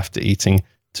unwell after eating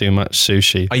too much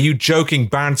sushi. Are you joking?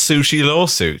 Banned sushi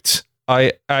lawsuit?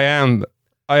 I am,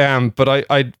 but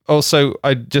I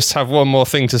just have one more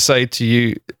thing to say to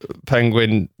you,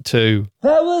 Penguin, too.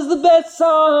 That was the best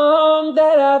song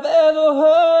that I've ever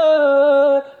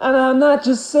heard. And I'm not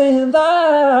just saying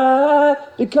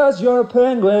that because you're a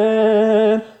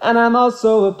penguin. And I'm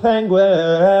also a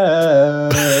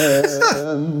penguin.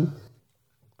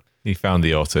 He found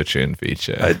the auto-tune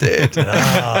feature. I did. It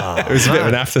was a bit of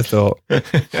an afterthought.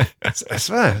 I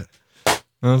swear.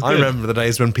 I remember the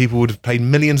days when people would have paid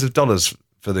millions of dollars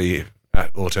for the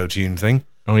auto-tune thing.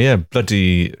 Oh yeah,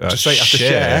 bloody Just straight after Cher.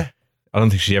 Cher. I don't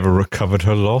think she ever recovered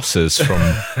her losses from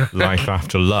Life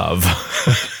After Love.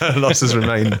 Her losses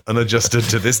remain unadjusted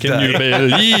to this Can you day.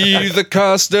 believe the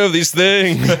cost of these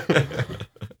things?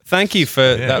 Thank you for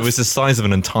Yeah, that. it was the size of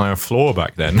an entire floor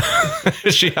back then.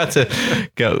 She had to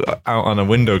go out on a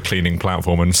window cleaning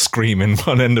platform and scream in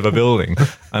one end of a building,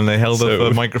 and they held up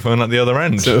a microphone at the other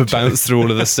end. sort of bounced through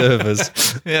all of the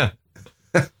servers. Yeah.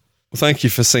 Well, thank you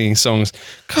for singing songs.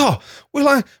 God,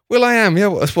 Will.i.am, yeah,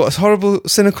 what a horrible,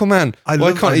 cynical man.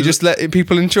 Why can't he just let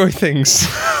people enjoy things?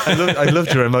 I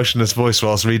loved your emotionless voice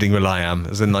whilst reading Will.i.am,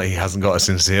 as in like he hasn't got a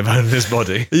sincere bone in his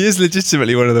body. He is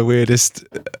legitimately one of the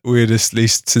weirdest,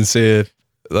 least sincere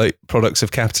like products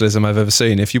of capitalism I've ever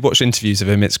seen. If you watch interviews of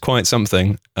him, it's quite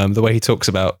something. The way he talks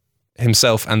about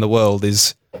himself and the world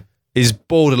is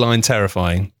borderline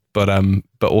terrifying, but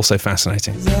also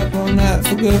fascinating. She's up all night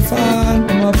for good fun.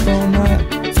 I'm up all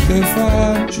night for good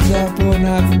fun. She's up all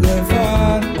night for good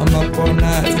fun. I'm up all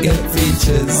night to get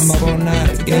features. I'm up all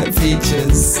night to get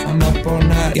features. I'm up all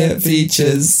night to get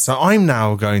features. So I'm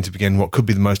now going to begin what could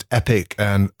be the most epic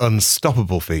and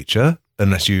unstoppable feature,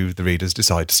 unless you, the readers,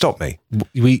 decide to stop me.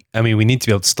 We need to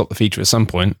be able to stop the feature at some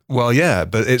point. Well, yeah,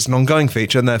 but it's an ongoing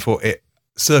feature, and therefore it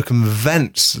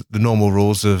circumvents the normal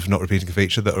rules of not repeating a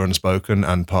feature that are unspoken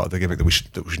and part of the gimmick that we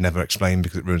should never explain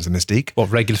because it ruins the mystique. What,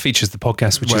 regular features the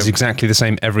podcast, which is exactly the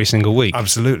same every single week.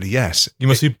 Absolutely, yes. You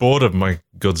must be bored of my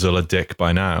Godzilla dick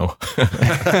by now.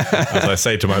 As I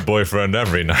say to my boyfriend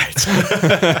every night.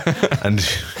 And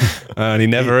And he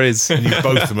never is. you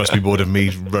both must be bored of me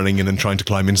running in and trying to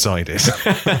climb inside it.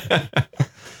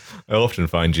 I often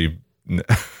find you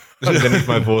underneath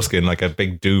my foreskin like a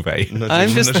big duvet. I'm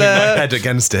just Nudging my head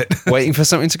against it. waiting for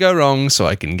something to go wrong so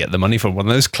I can get the money from one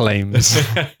of those claims.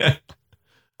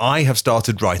 I have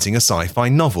started writing a sci-fi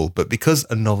novel, but because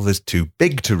a novel is too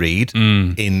big to read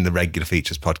in the Regular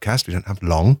Features podcast, we don't have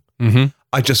long.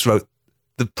 I just wrote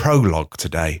the prologue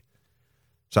today.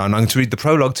 So I'm going to read the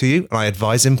prologue to you, and I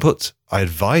advise input. I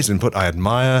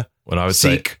admire, Well, I would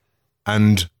say seek,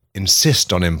 and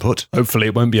insist on input. Hopefully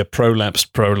it won't be a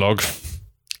prolapsed prologue.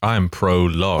 I'm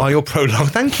pro-log. Oh, your prologue.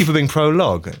 Thank you for being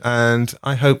prologue. And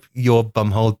I hope your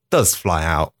bumhole does fly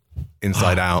out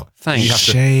inside out. Thanks. You have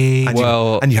to, Shade. and, you,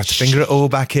 and you have to finger it all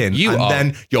back in. You and are-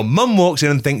 then your mum walks in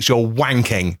and thinks you're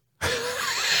wanking.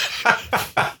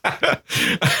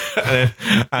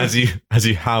 as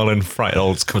you howl in fright, it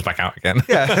all just comes back out again.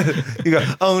 Yeah. You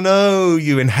go, oh no,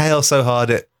 you inhale so hard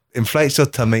it inflates your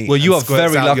tummy. Well, you and are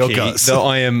squirts very out your lucky guts. that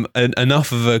I am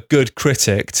enough of a good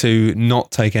critic to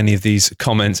not take any of these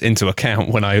comments into account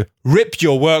when I rip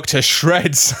your work to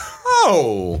shreds.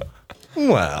 Oh,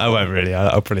 well. I won't really.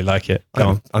 I'll probably like it. Go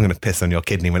on. I'm going to piss on your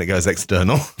kidney when it goes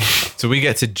external. So we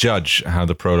get to judge how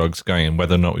the prologue's going and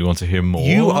whether or not we want to hear more.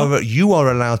 You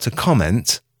are allowed to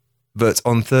comment, but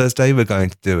on Thursday we're going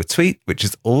to do a tweet, which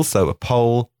is also a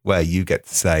poll where you get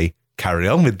to say, carry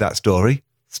on with that story,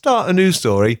 start a new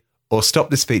story, or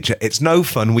stop this feature. It's no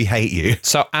fun. We hate you.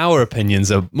 So our opinions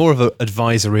are more of an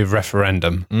advisory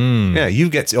referendum. Yeah, you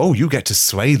get to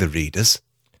sway the readers,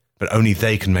 but only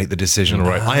they can make the decision.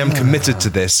 Right. I am committed to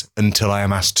this until I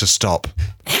am asked to stop.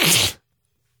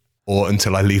 Or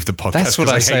until I leave the podcast. That's what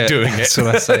 'cause I say. hate doing That's it.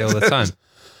 what I say all the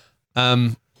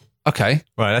time. Okay,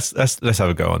 Right, let's have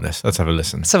a go on this. Let's have a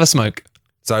listen. let's have a smoke.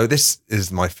 So this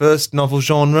is my first novel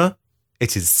genre.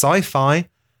 It is sci-fi,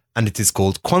 and it is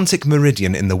called Quantic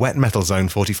Meridian in the Wet Metal Zone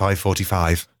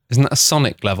 4545. Isn't that a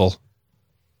Sonic level?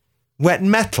 Wet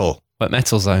metal? Wet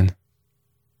Metal Zone.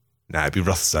 No, it'd be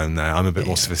Rough Zone there. I'm a bit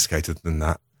more sophisticated than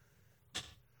that.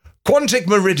 Quantic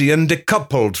Meridian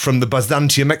decoupled from the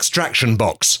Byzantium extraction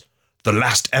box. The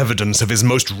last evidence of his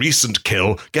most recent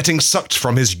kill getting sucked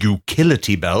from his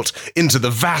utility belt into the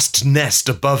vast nest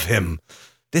above him.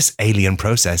 This alien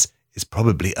process is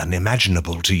probably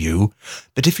unimaginable to you,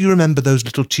 but if you remember those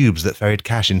little tubes that ferried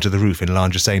cash into the roof in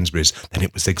larger Sainsbury's, then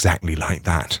it was exactly like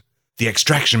that. The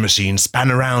extraction machine span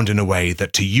around in a way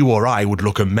that to you or I would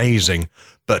look amazing,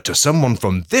 but to someone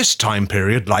from this time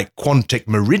period, like Quantic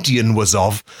Meridian was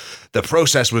of, the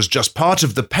process was just part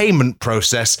of the payment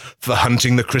process for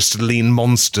hunting the crystalline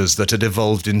monsters that had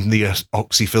evolved in the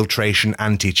oxyfiltration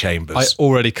antechambers. I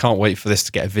already can't wait for this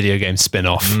to get a video game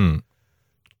spin-off.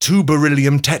 Two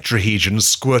beryllium tetrahedrons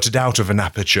squirted out of an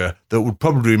aperture that would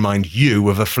probably remind you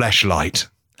of a fleshlight.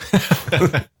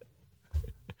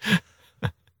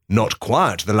 Not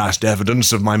quite the last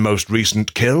evidence of my most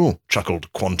recent kill,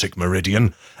 chuckled Quantic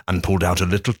Meridian, and pulled out a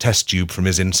little test tube from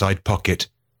his inside pocket.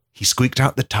 He squeaked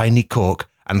out the tiny cork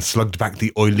and slugged back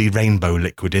the oily rainbow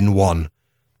liquid in one.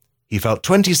 He felt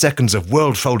 20 seconds of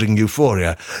world-folding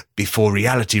euphoria before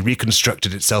reality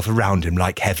reconstructed itself around him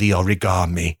like heavy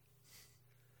origami.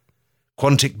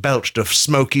 Quantic belched a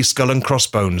smoky skull and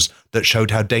crossbones that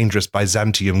showed how dangerous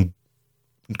Byzantium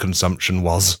consumption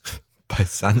was.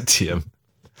 Byzantium.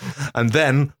 And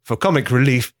then, for comic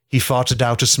relief, he farted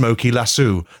out a smoky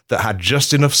lasso that had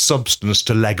just enough substance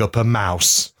to leg up a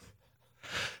mouse.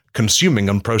 Consuming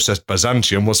unprocessed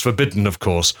Byzantium was forbidden, of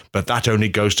course, but that only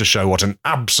goes to show what an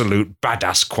absolute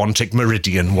badass Quantic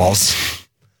Meridian was.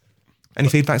 Any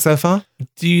feedback so far?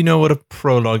 Do you know what a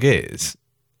prologue is?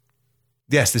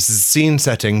 Yes, this is a scene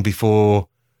setting before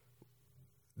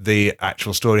the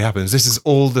actual story happens. This is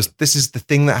the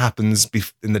thing that happens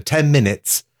in the 10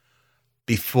 minutes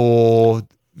before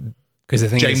Because the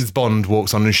thing James is, Bond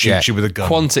walks on and shoots you with a gun.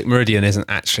 Quantic Meridian isn't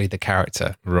actually the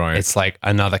character. Right. It's like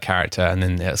another character, and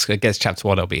then it gets chapter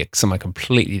 1, it'll be somewhere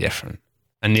completely different.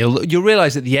 And you'll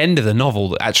realize at the end of the novel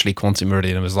that actually Quantic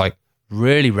Meridian was like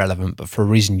really relevant, but for a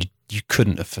reason you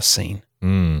couldn't have foreseen.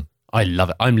 I love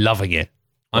it. I'm loving it.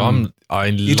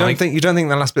 You don't think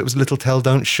that last bit was a little tell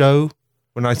don't show?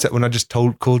 When I just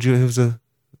called you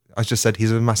I just said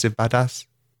he's a massive badass?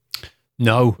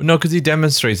 No. No, because he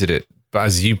demonstrated it. But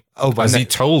as he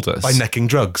told us, by necking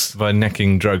drugs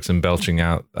and belching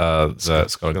out the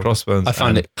skull and crossbones. I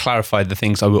found it clarified the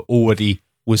things I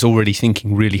was already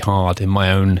thinking really hard in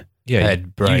my own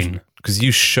head brain. Because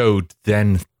you showed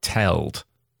then telled,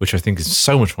 which I think is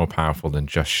so much more powerful than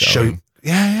just showing.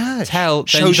 Tell,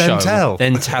 show, then then tell.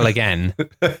 then tell again,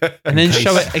 and then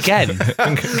show it again.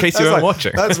 In case you weren't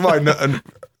watching. That's why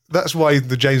That's why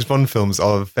the James Bond films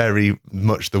are very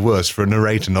much the worst for a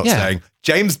narrator not saying,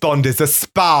 James Bond is a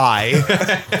spy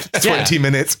 20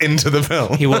 minutes into the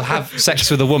film. He will have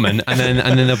sex with a woman and then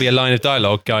there'll be a line of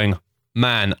dialogue going,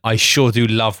 man, I sure do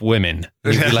love women.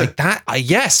 And you'd be like, that?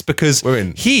 Yes, because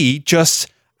he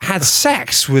just had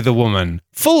sex with a woman.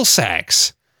 Full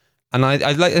sex. And I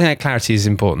like that clarity is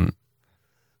important.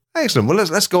 Excellent. Well,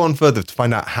 let's go on further to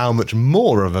find out how much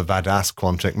more of a badass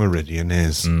Quantic Meridian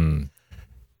is.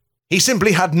 He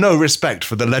simply had no respect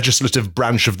for the legislative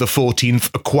branch of the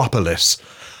 14th Aquapolis,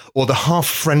 or the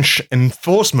half-French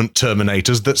enforcement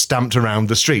terminators that stamped around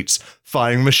the streets,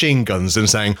 firing machine guns and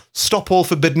saying, stop all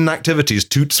forbidden activities,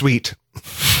 toot sweet.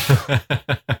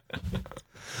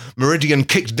 Meridian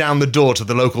kicked down the door to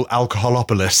the local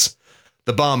alcoholopolis.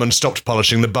 The barman stopped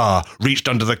polishing the bar, reached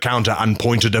under the counter and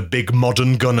pointed a big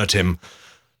modern gun at him.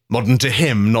 Modern to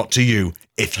him, not to you.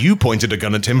 If you pointed a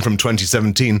gun at him from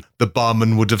 2017, the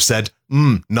barman would have said,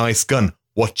 nice gun.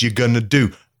 What you gonna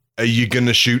do? Are you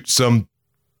gonna shoot some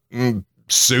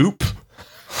soup?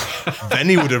 Then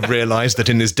he would have realised that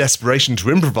in his desperation to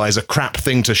improvise a crap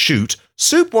thing to shoot,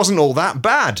 soup wasn't all that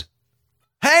bad.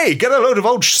 Hey, get a load of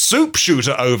old soup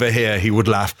shooter over here, he would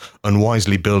laugh,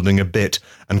 unwisely building a bit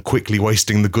and quickly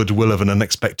wasting the goodwill of an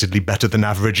unexpectedly better than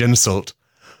average insult.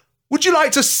 Would you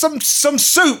like some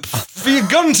soup for your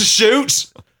gun to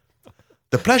shoot?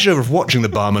 The pleasure of watching the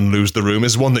barman lose the room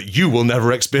is one that you will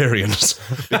never experience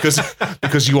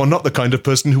because you are not the kind of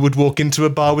person who would walk into a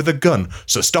bar with a gun,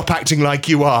 so stop acting like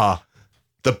you are.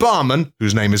 The barman,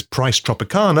 whose name is Price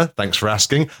Tropicana, thanks for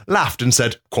asking, laughed and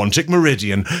said, Quantic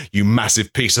Meridian, you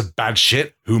massive piece of bad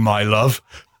shit, whom I love.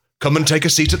 Come and take a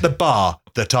seat at the bar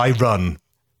that I run.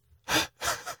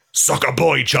 Suck a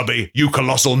boy, Chubby, you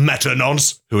colossal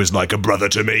meta-nonce, who is like a brother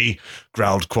to me,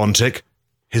 growled Quantic,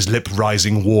 his lip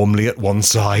rising warmly at one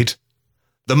side.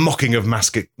 The mocking of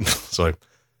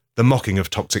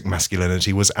toxic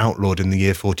masculinity was outlawed in the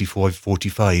year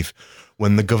 45,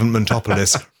 when the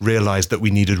governmentopolis realised that we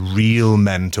needed real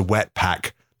men to wet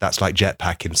pack, that's like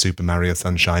jetpack in Super Mario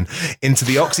Sunshine, into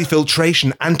the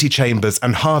oxyfiltration antechambers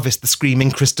and harvest the screaming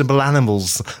crystable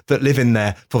animals that live in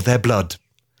there for their blood.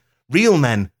 Real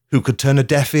men who could turn a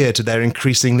deaf ear to their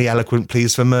increasingly eloquent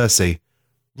pleas for mercy.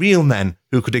 Real men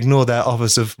who could ignore their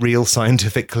offers of real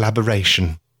scientific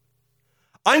collaboration.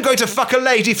 I'm going to fuck a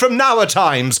lady from Nowa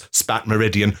Times, spat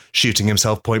Meridian, shooting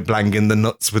himself point blank in the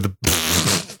nuts with a...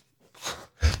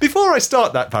 Before I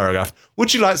start that paragraph,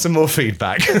 would you like some more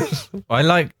feedback? I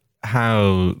like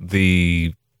how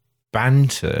the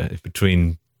banter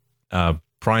between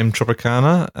Prime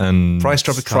Tropicana and Price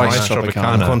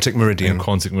Tropicana. Quantic Meridian. And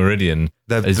Quantic Meridian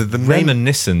The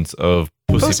reminiscent of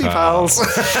Pussy Pals.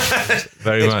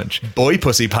 Very much. Boy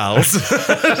Pussy Pals.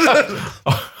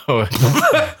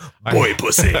 Boy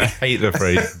pussy. I hate the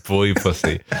phrase boy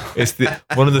pussy. It's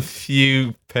one of the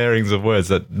few pairings of words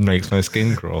that makes my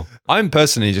skin crawl. I'm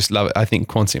personally just love it. I think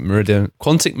Quantic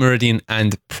Meridian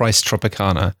and Price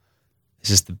Tropicana is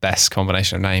just the best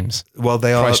combination of names. Well,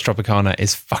 they are. Price Tropicana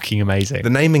is fucking amazing. The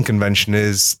naming convention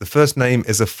is the first name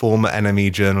is a former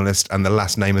NME journalist and the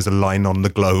last name is a line on the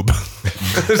globe.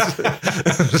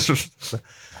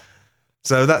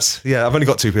 So that's, I've only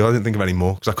got two people. I didn't think of any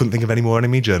more because I couldn't think of any more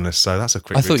NME journalists. So that's a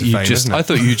quick route to fame, isn't it? I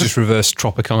thought you just reversed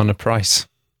Tropicana Price.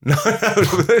 No,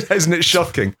 isn't it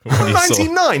shocking?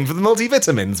 99 for the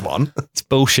multivitamins one. It's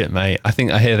bullshit, mate. I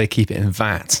hear they keep it in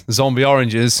VAT. Zombie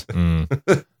oranges.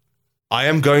 I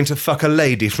am going to fuck a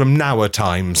lady from Nowa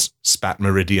Times, spat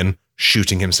Meridian,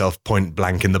 shooting himself point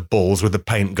blank in the balls with a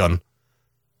paint gun.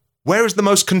 Where is the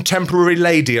most contemporary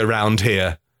lady around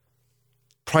here?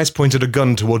 Price pointed a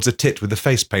gun towards a tit with a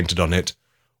face painted on it,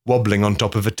 wobbling on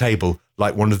top of a table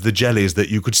like one of the jellies that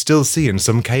you could still see in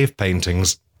some cave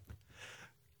paintings.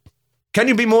 Can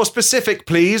you be more specific,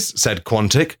 please? Said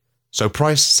Quantic. So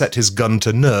Price set his gun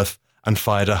to Nerf and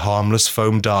fired a harmless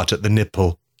foam dart at the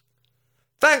nipple.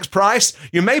 Thanks, Price.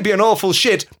 You may be an awful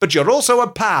shit, but you're also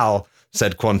a pal,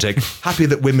 said Quantic, happy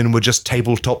that women were just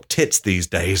tabletop tits these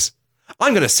days.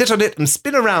 I'm going to sit on it and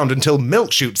spin around until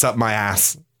milk shoots up my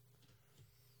ass.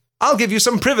 I'll give you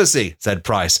some privacy, said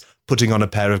Price, putting on a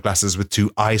pair of glasses with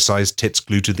two eye-sized tits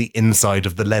glued to the inside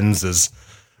of the lenses.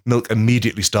 Milk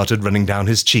immediately started running down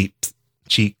his cheeks.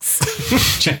 Cheeks.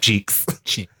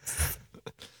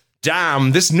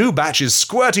 Damn, this new batch is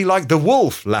squirty like the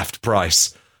wolf, laughed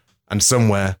Price. And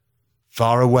somewhere,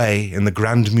 far away in the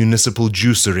grand municipal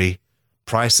juicery,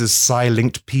 Price's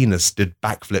sigh-linked penis did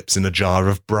backflips in a jar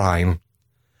of brine.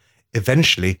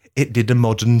 Eventually, it did a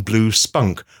modern blue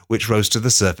spunk, which rose to the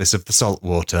surface of the salt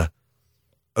water.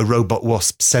 A robot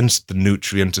wasp sensed the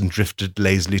nutrient and drifted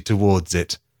lazily towards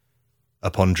it.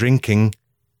 Upon drinking,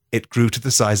 It grew to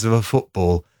the size of a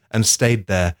football and stayed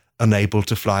there, unable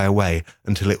to fly away,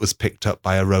 until it was picked up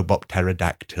by a robot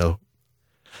pterodactyl.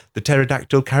 The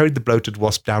pterodactyl carried the bloated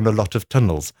wasp down a lot of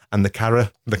tunnels, and the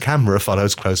camera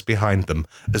follows close behind them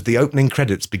as the opening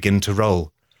credits begin to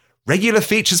roll. Regular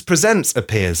Features Presents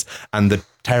appears, and the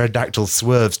pterodactyl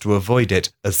swerves to avoid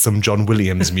it as some John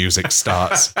Williams music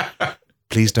starts.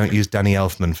 Please don't use Danny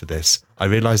Elfman for this. I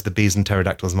realise the bees and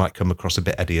pterodactyls might come across a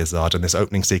bit Eddie Izzard, and this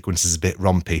opening sequence is a bit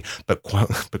rompy, but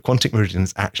Quantic Meridian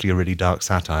is actually a really dark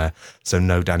satire, so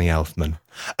no Danny Elfman.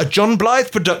 A John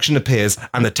Blythe production appears,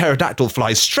 and the pterodactyl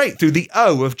flies straight through the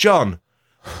O of John.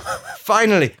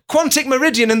 Finally, Quantic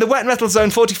Meridian in the Wet Metal Zone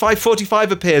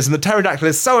 4545 appears, and the pterodactyl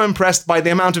is so impressed by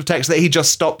the amount of text that he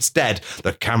just stops dead.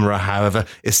 The camera, however,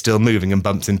 is still moving and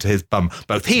bumps into his bum.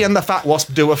 Both he and the fat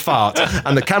wasp do a fart,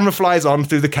 and the camera flies on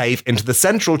through the cave into the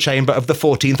central chamber of the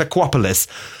 14th Aquapolis.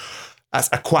 That's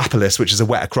Aquapolis, which is a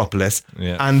wet acropolis,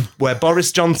 and where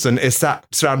Boris Johnson is sat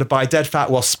surrounded by dead fat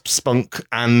wasp spunk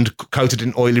and coated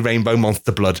in oily rainbow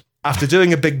monster blood. After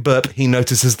doing a big burp, he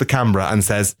notices the camera and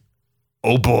says,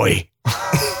 "Oh boy."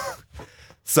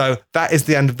 So that is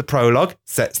the end of the prologue.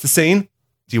 Sets the scene.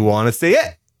 Do you want to see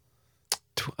it?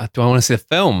 Do I want to see a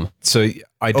film? So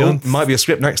I don't. Might be a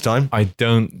script next time. I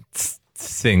don't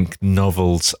think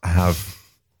novels have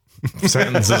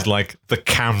sentences like the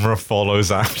camera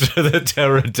follows after the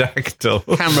pterodactyl.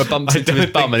 Camera bumps into his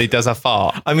bum and he does a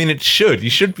fart. I mean, it should.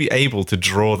 You should be able to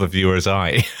draw the viewer's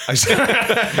eye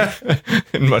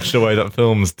in much the way that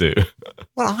films do.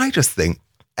 Well, I just think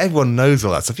everyone knows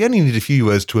all that stuff. You only need a few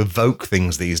words to evoke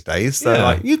things these days. So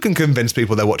like, you can convince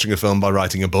people they're watching a film by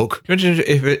writing a book. Can you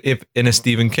imagine if in a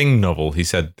Stephen King novel he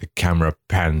said the camera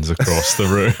pans across the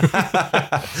room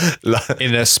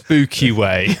In a spooky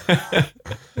way.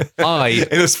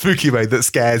 In a spooky way that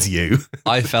scares you.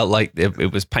 I felt like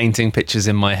it was painting pictures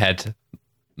in my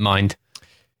mind,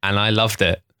 and I loved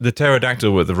it. The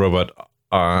pterodactyl with the robot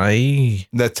eye.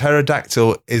 The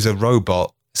pterodactyl is a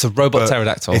robot. It's a robot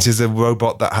pterodactyl. It is a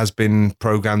robot that has been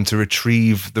programmed to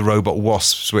retrieve the robot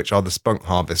wasps, which are the spunk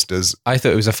harvesters. I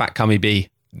thought it was a fat cummy bee,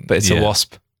 but it's a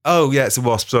wasp. Oh, yeah, it's a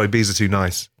wasp. Sorry, bees are too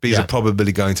nice. Bees are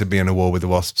probably going to be in a war with the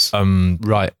wasps.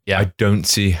 Right, yeah. I don't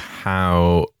see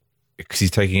how, because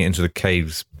he's taking it into the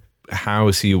caves, how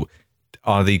is he...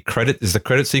 Is the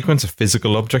credit sequence a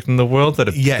physical object in the world that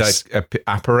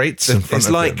apparates in front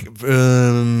of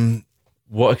him?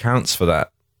 What accounts for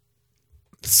that?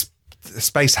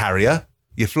 Space Harrier.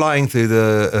 You're flying through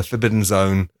the Forbidden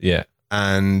Zone. Yeah.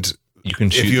 And you can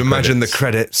shoot if you imagine the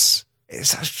credits,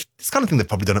 it's the kind of thing they've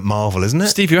probably done at Marvel, isn't it?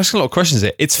 Steve, you're asking a lot of questions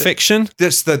here. It's fiction.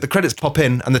 The credits pop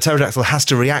in and the pterodactyl has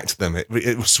to react to them.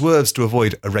 It swerves to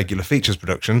avoid a regular features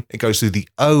production. It goes through the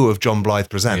O of John Blythe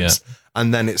Presents. Yeah.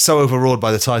 And then it's so overawed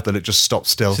by the title, it just stops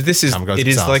still. So it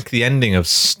is like the ending of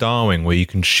Starwing where you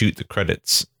can shoot the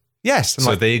credits. Yes.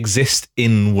 So they exist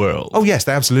in world. Oh, yes,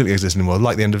 they absolutely exist in world.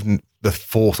 Like the end of the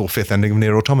fourth or fifth ending of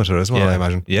Nier Automata as well, I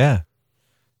imagine. Yeah.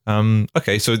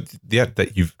 Okay, so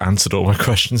that you've answered all my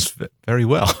questions very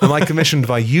well. Am I commissioned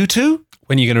by you two?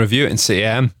 When are you going to review it in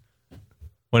CM?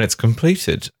 When it's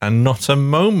completed, and not a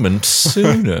moment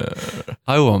sooner.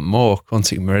 I want more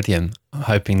Quantic Meridian. I'm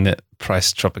hoping that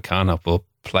Price Tropicana will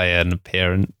play an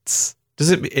appearance. Does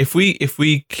it? If we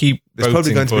keep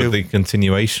voting for the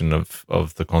continuation of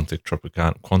the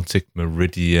Quantic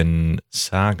Meridian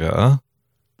saga,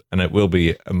 and it will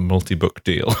be a multi-book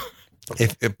deal.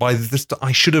 If by this,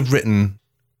 I should have written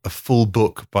a full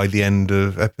book by the end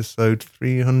of episode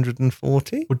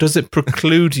 340. Well, does it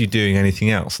preclude you doing anything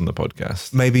else on the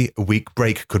podcast? Maybe a week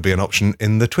break could be an option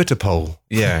in the Twitter poll.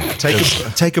 Yeah,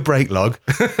 take a break log.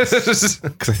 Because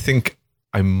I think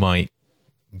I might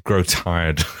grow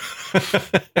tired.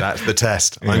 That's the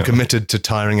test. I'm committed to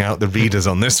tiring out the readers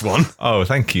on this one. Oh,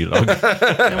 thank you, Log. We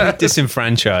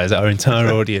disenfranchise our entire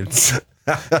audience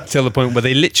till the point where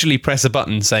they literally press a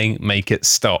button saying, make it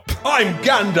stop. I'm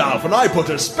Gandalf, and I put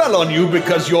a spell on you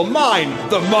because you're mine.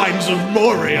 The mines of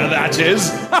Moria, that is.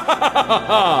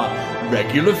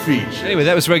 Regular Features. Anyway,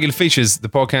 that was Regular Features, the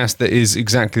podcast that is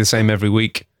exactly the same every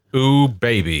week. Ooh,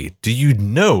 baby. Do you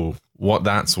know what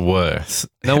that's worth?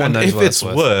 No one knows what it's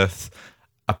worth.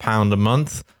 £1 a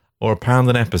month or £1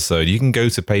 an episode, you can go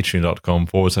to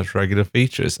patreon.com/regular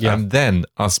features. Yeah. And then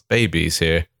us babies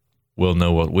here will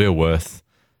know what we're worth.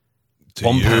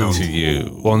 £1 to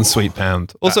you. One sweet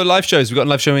pound. Also, live shows. We've got a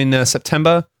live show in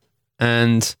September.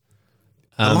 And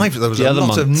there was a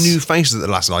lot of new faces at the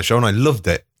last live show, and I loved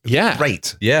it. Yeah.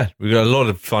 Great. Yeah. We got a lot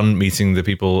of fun meeting the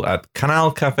people at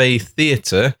Canal Cafe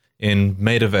Theatre in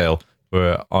Maida Vale.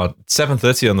 We're at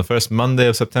 7:30 on the first Monday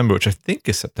of September, which I think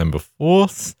is September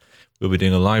 4th. we'll be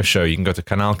doing a live show. You can go to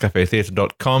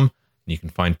canalcafetheatre.com and you can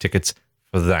find tickets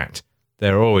for that.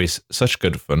 They're always such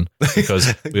good fun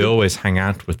because we always hang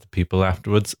out with the people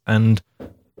afterwards, and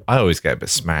I always get a bit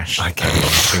smashed. I get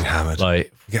fucking hammered.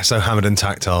 Like, I get so hammered and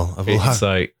tactile. it's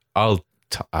like I'll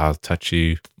touch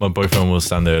you. My boyfriend will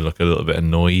stand there and look a little bit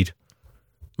annoyed.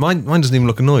 Mine doesn't even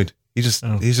look annoyed. He just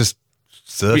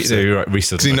surfs it. You're right,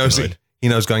 Reese doesn't Because look annoyed. he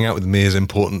knows going out with me is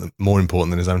more important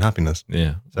than his own happiness.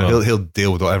 Yeah, So well, he'll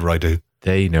deal with whatever I do.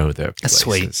 they know their That's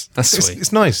places. sweet. That's sweet.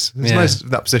 It's nice. It's Yeah. nice,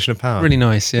 that position of power. Really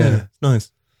nice, yeah. It's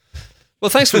nice. Well,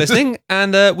 thanks for listening,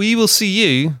 and we will see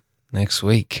you next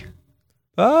week.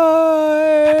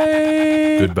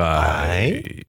 Bye. Goodbye.